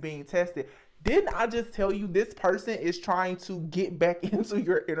commitment is being tested. Didn't I just tell you this person is trying to get back into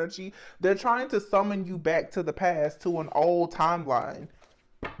your energy? They're trying to summon you back to the past, to an old timeline.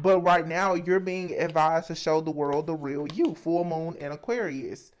 But right now, you're being advised to show the world the real you. Full moon in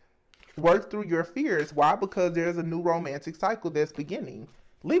Aquarius. Work through your fears. Why? Because there's a new romantic cycle that's beginning.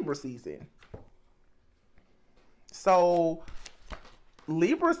 Libra season. So,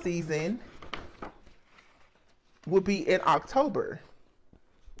 Libra season would be in October.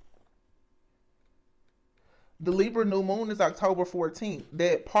 The Libra new moon is October 14th.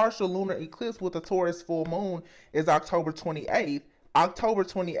 That partial lunar eclipse with the Taurus full moon is October 28th. October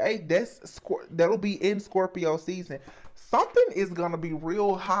 28th, that'll be in Scorpio season. Something is going to be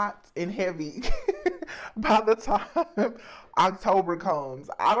real hot and heavy by the time October comes.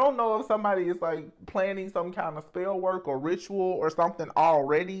 I don't know if somebody is like planning some kind of spell work or ritual or something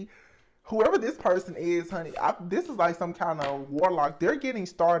already. Whoever this person is, honey, this is like some kind of warlock. They're getting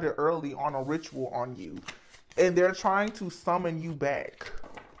started early on a ritual on you. And they're trying to summon you back.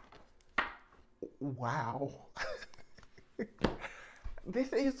 Wow.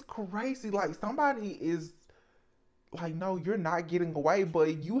 This is crazy. Like, somebody is like, no, you're not getting away,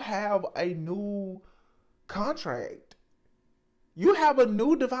 but you have a new contract. You have a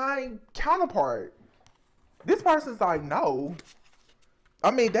new divine counterpart. This person's like, no.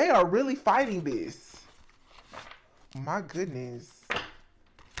 I mean, they are really fighting this. My goodness.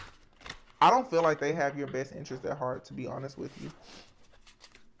 I don't feel like they have your best interest at heart, to be honest with you.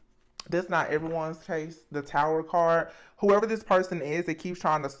 That's not everyone's case. The Tower card, whoever this person is that keeps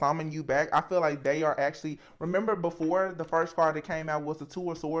trying to summon you back, I feel like they are actually, remember before the first card that came out was the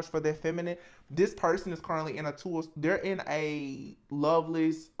Two of Swords for their feminine. This person is currently in they're in a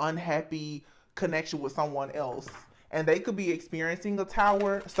loveless, unhappy connection with someone else. And they could be experiencing a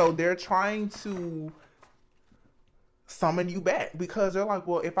Tower. So they're trying to summon you back because they're like,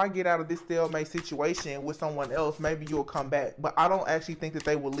 well, if I get out of this stalemate situation with someone else, maybe you'll come back. But I don't actually think that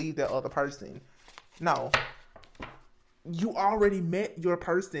they will leave that other person. No. You already met your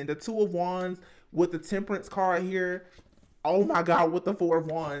person. The Two of Wands with the Temperance card here. Oh my God, with the Four of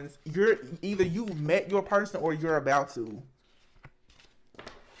Wands. Either you met your person or you're about to.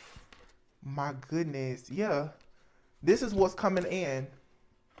 My goodness. Yeah. This is what's coming in.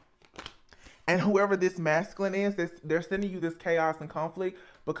 And whoever this masculine is, they're sending you this chaos and conflict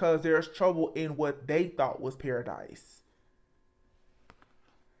because there's trouble in what they thought was paradise.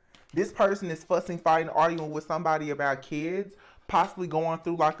 This person is fussing, fighting, arguing with somebody about kids, possibly going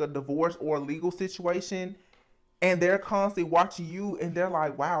through like a divorce or a legal situation. And they're constantly watching you and they're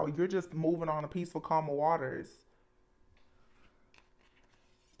like, wow, you're just moving on a peaceful, calmer waters.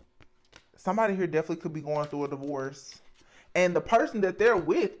 Somebody here definitely could be going through a divorce. And the person that they're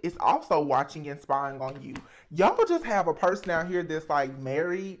with is also watching and spying on you. Y'all just have a person out here that's like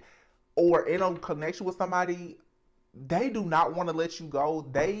married or in a connection with somebody. They do not want to let you go.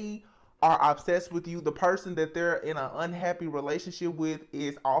 They are obsessed with you. The person that they're in an unhappy relationship with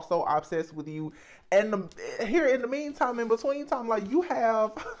is also obsessed with you. And here in the meantime, in between time, like you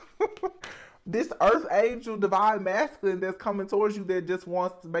have this earth angel divine masculine that's coming towards you that just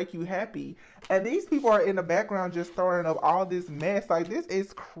wants to make you happy. And these people are in the background just throwing up all this mess. Like, this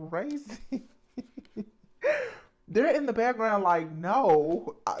is crazy. They're in the background like,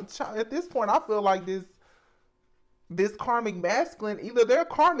 no. At this point, I feel like this karmic masculine, either their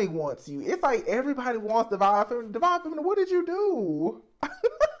karmic wants you. It's like everybody wants divine feminine. Divine feminine, what did you do?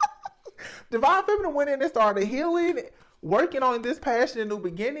 Divine feminine went in and started healing, working on this passion and new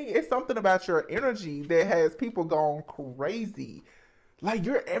beginning. It's something about your energy that has people going crazy. Like,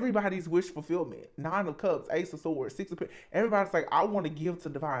 you're everybody's wish fulfillment. 9 of Cups, Ace of Swords, 6 of Pentacles. Everybody's like, I want to give to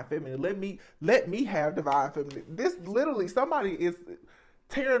divine feminine. Let me have divine feminine. This literally, somebody is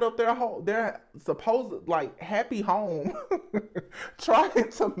tearing up their supposed like happy home, trying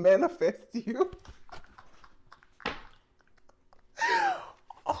to manifest you.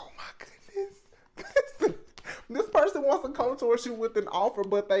 Oh my goodness. This person wants to come towards you with an offer,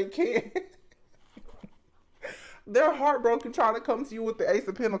 but they can't. They're heartbroken trying to come to you with the Ace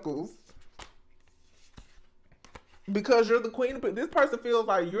of Pentacles. Because you're the queen. This person feels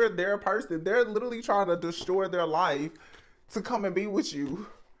like you're their person. They're literally trying to destroy their life to come and be with you.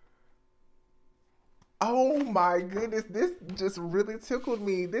 Oh my goodness. This just really tickled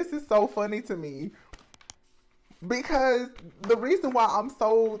me. This is so funny to me. Because the reason why I'm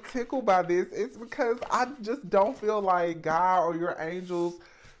so tickled by this is because I just don't feel like God or your angels,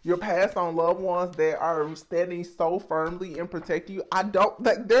 your past on loved ones that are standing so firmly and protect you. I don't,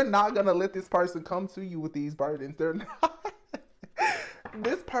 like, they're not going to let this person come to you with these burdens. They're not.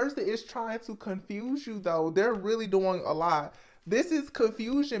 This person is trying to confuse you, though. They're really doing a lot. This is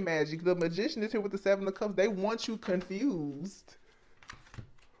confusion magic. The magician is here with the 7 of Cups. They want you confused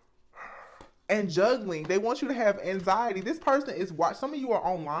and juggling. They want you to have anxiety. This person is watching. Some of you are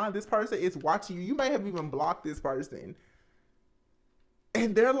online. This person is watching you. You may have even blocked this person.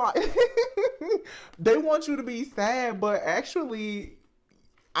 And they're like, they want you to be sad, but actually,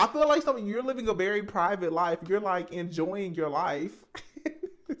 I feel like you're living a very private life. You're like enjoying your life.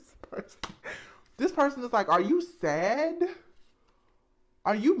 This person is like, are you sad?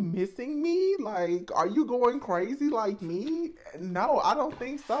 Are you missing me? Like, are you going crazy like me? No, I don't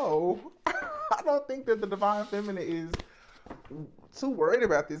think so. I don't think that the divine feminine is too worried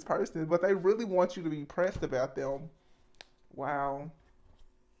about this person, but they really want you to be pressed about them. Wow.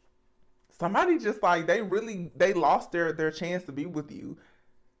 Somebody just like, they lost their chance to be with you.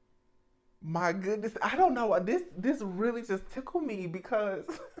 My goodness, I don't know. This really just tickled me because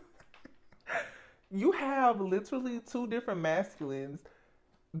you have literally 2 different masculines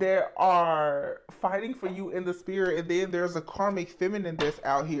that are fighting for you in the spirit, and then there's a karmic feminine that's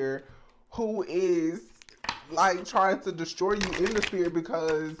out here who is like trying to destroy you in the spirit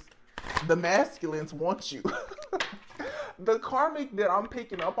because the masculines want you. The karmic that I'm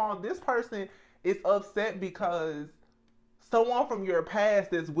picking up on, this person is upset because someone from your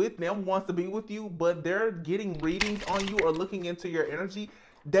past that's with them wants to be with you, but they're getting readings on you or looking into your energy.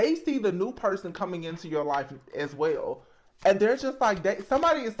 They see the new person coming into your life as well. And they're just like,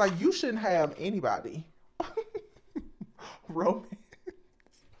 somebody is like, you shouldn't have anybody. Romance.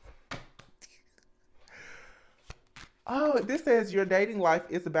 Oh, this says your dating life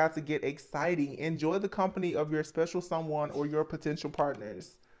is about to get exciting. Enjoy the company of your special someone or your potential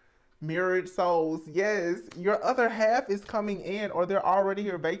partners. Mirrored souls. Yes, your other half is coming in, or they're already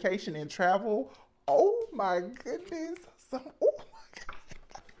here vacation and travel. Oh my goodness. Oh my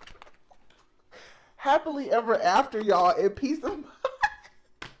God. Happily ever after, y'all, in peace of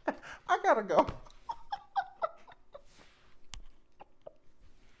mind. I gotta go.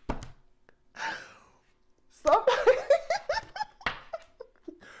 Somebody.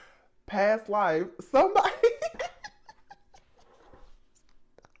 Past life. Somebody.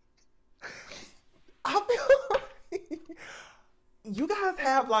 I feel like you guys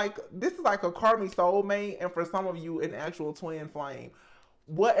have like, this is like a karmic soulmate, and for some of you, an actual twin flame.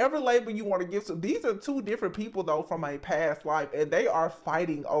 Whatever label you want to give to, these are 2 different people though from a past life, and they are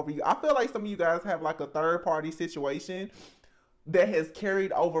fighting over you. I feel like some of you guys have like a third party situation that has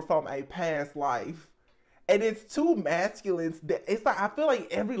carried over from a past life. And it's 2 masculines that it's like, I feel like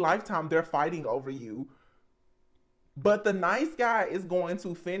every lifetime they're fighting over you. But the nice guy is going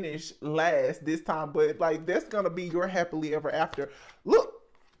to finish last this time, but like that's going to be your happily ever after. Look,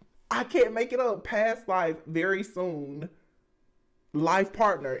 I can't make it up. Past life very soon. Life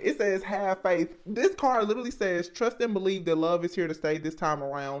partner. It says have faith. This card literally says trust and believe that love is here to stay this time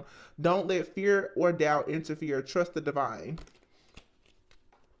around. Don't let fear or doubt interfere. Trust the divine.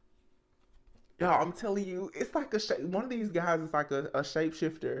 Y'all, I'm telling you, it's like one of these guys is like a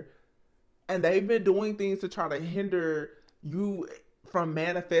shapeshifter. And they've been doing things to try to hinder you from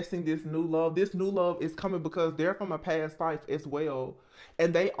manifesting this new love. This new love is coming because they're from a past life as well.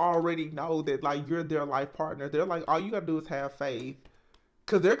 And they already know that like you're their life partner. They're like, all you gotta do is have faith.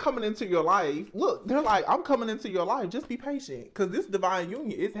 Because they're coming into your life. Look, they're like, I'm coming into your life. Just be patient. Because this divine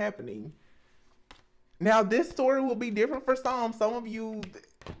union is happening. Now, this story will be different for some. Some of you,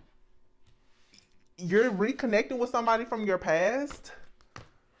 you're reconnecting with somebody from your past.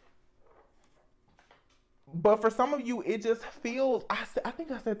 But for some of you, it just feels, I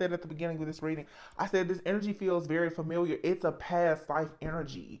think I said that at the beginning of this reading. I said this energy feels very familiar. It's a past life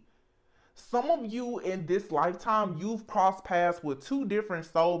energy. Some of you in this lifetime, you've crossed paths with two different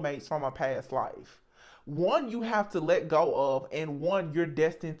soulmates from a past life. One you have to let go of, and one you're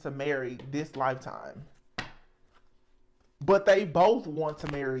destined to marry this lifetime. But they both want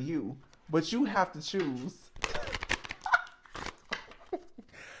to marry you. But you have to choose.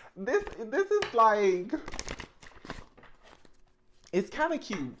 This is like, it's kind of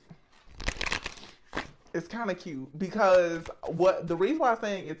cute. It's kind of cute because what the reason why I'm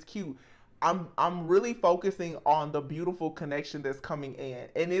saying it's cute, I'm really focusing on the beautiful connection that's coming in,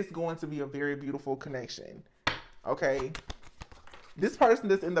 and it's going to be a very beautiful connection. Okay, this person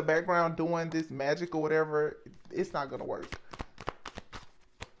that's in the background doing this magic or whatever, it's not gonna work.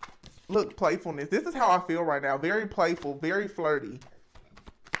 Look, playfulness. This is how I feel right now. Very playful, very flirty.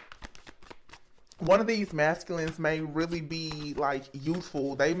 One of these masculines may really be like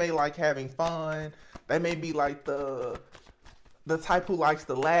youthful. They may like having fun. They may be like the type who likes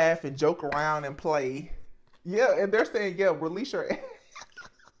to laugh and joke around and play. Yeah, and they're saying, yeah, release your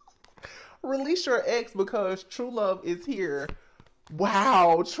release your ex because true love is here.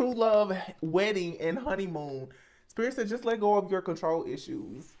 Wow, true love, wedding and honeymoon. Spirit said just let go of your control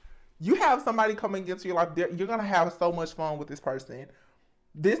issues. You have somebody coming into your life. You're gonna have so much fun with this person.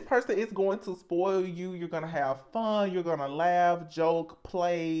 This person is going to spoil you. You're gonna have fun. You're gonna laugh, joke,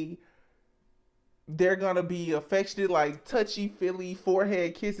 play. They're gonna be affectionate, like touchy-feely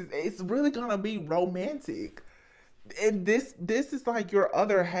forehead kisses. It's really gonna be romantic. And this is like your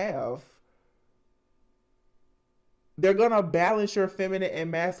other half. They're gonna balance your feminine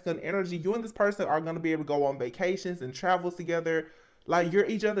and masculine energy. You and this person are gonna be able to go on vacations and travel together. Like you're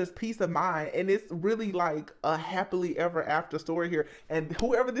each other's peace of mind, and it's really like a happily ever after story here. And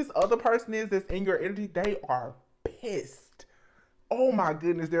whoever this other person is that's in your energy, they are pissed. Oh my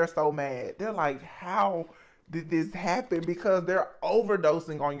goodness, they're so mad. They're like, how did this happen? Because they're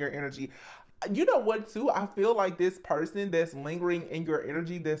overdosing on your energy. You know what, too? I feel like this person that's lingering in your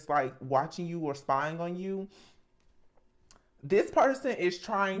energy, that's like watching you or spying on you, this person is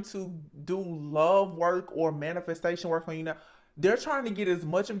trying to do love work or manifestation work on you now. They're trying to get as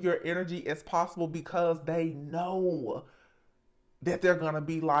much of your energy as possible because they know that they're going to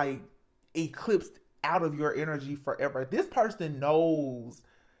be like eclipsed out of your energy forever. This person knows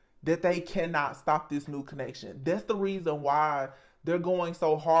that they cannot stop this new connection. That's the reason why they're going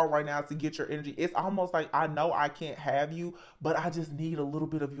so hard right now to get your energy. It's almost like, I know I can't have you, but I just need a little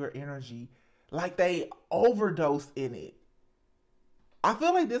bit of your energy. Like they overdose in it. I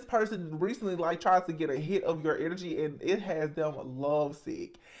feel like this person recently like tries to get a hit of your energy and it has them love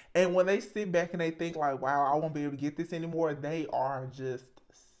sick. And when they sit back and they think like, wow, I won't be able to get this anymore, they are just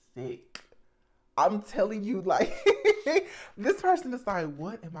sick. I'm telling you, like, this person is like,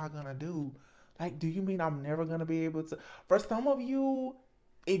 what am I gonna do? Like, do you mean I'm never gonna be able to? For some of you,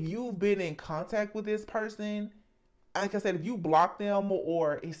 if you've been in contact with this person, like I said, if you block them,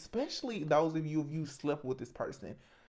 or especially those of you, if you slept with this person,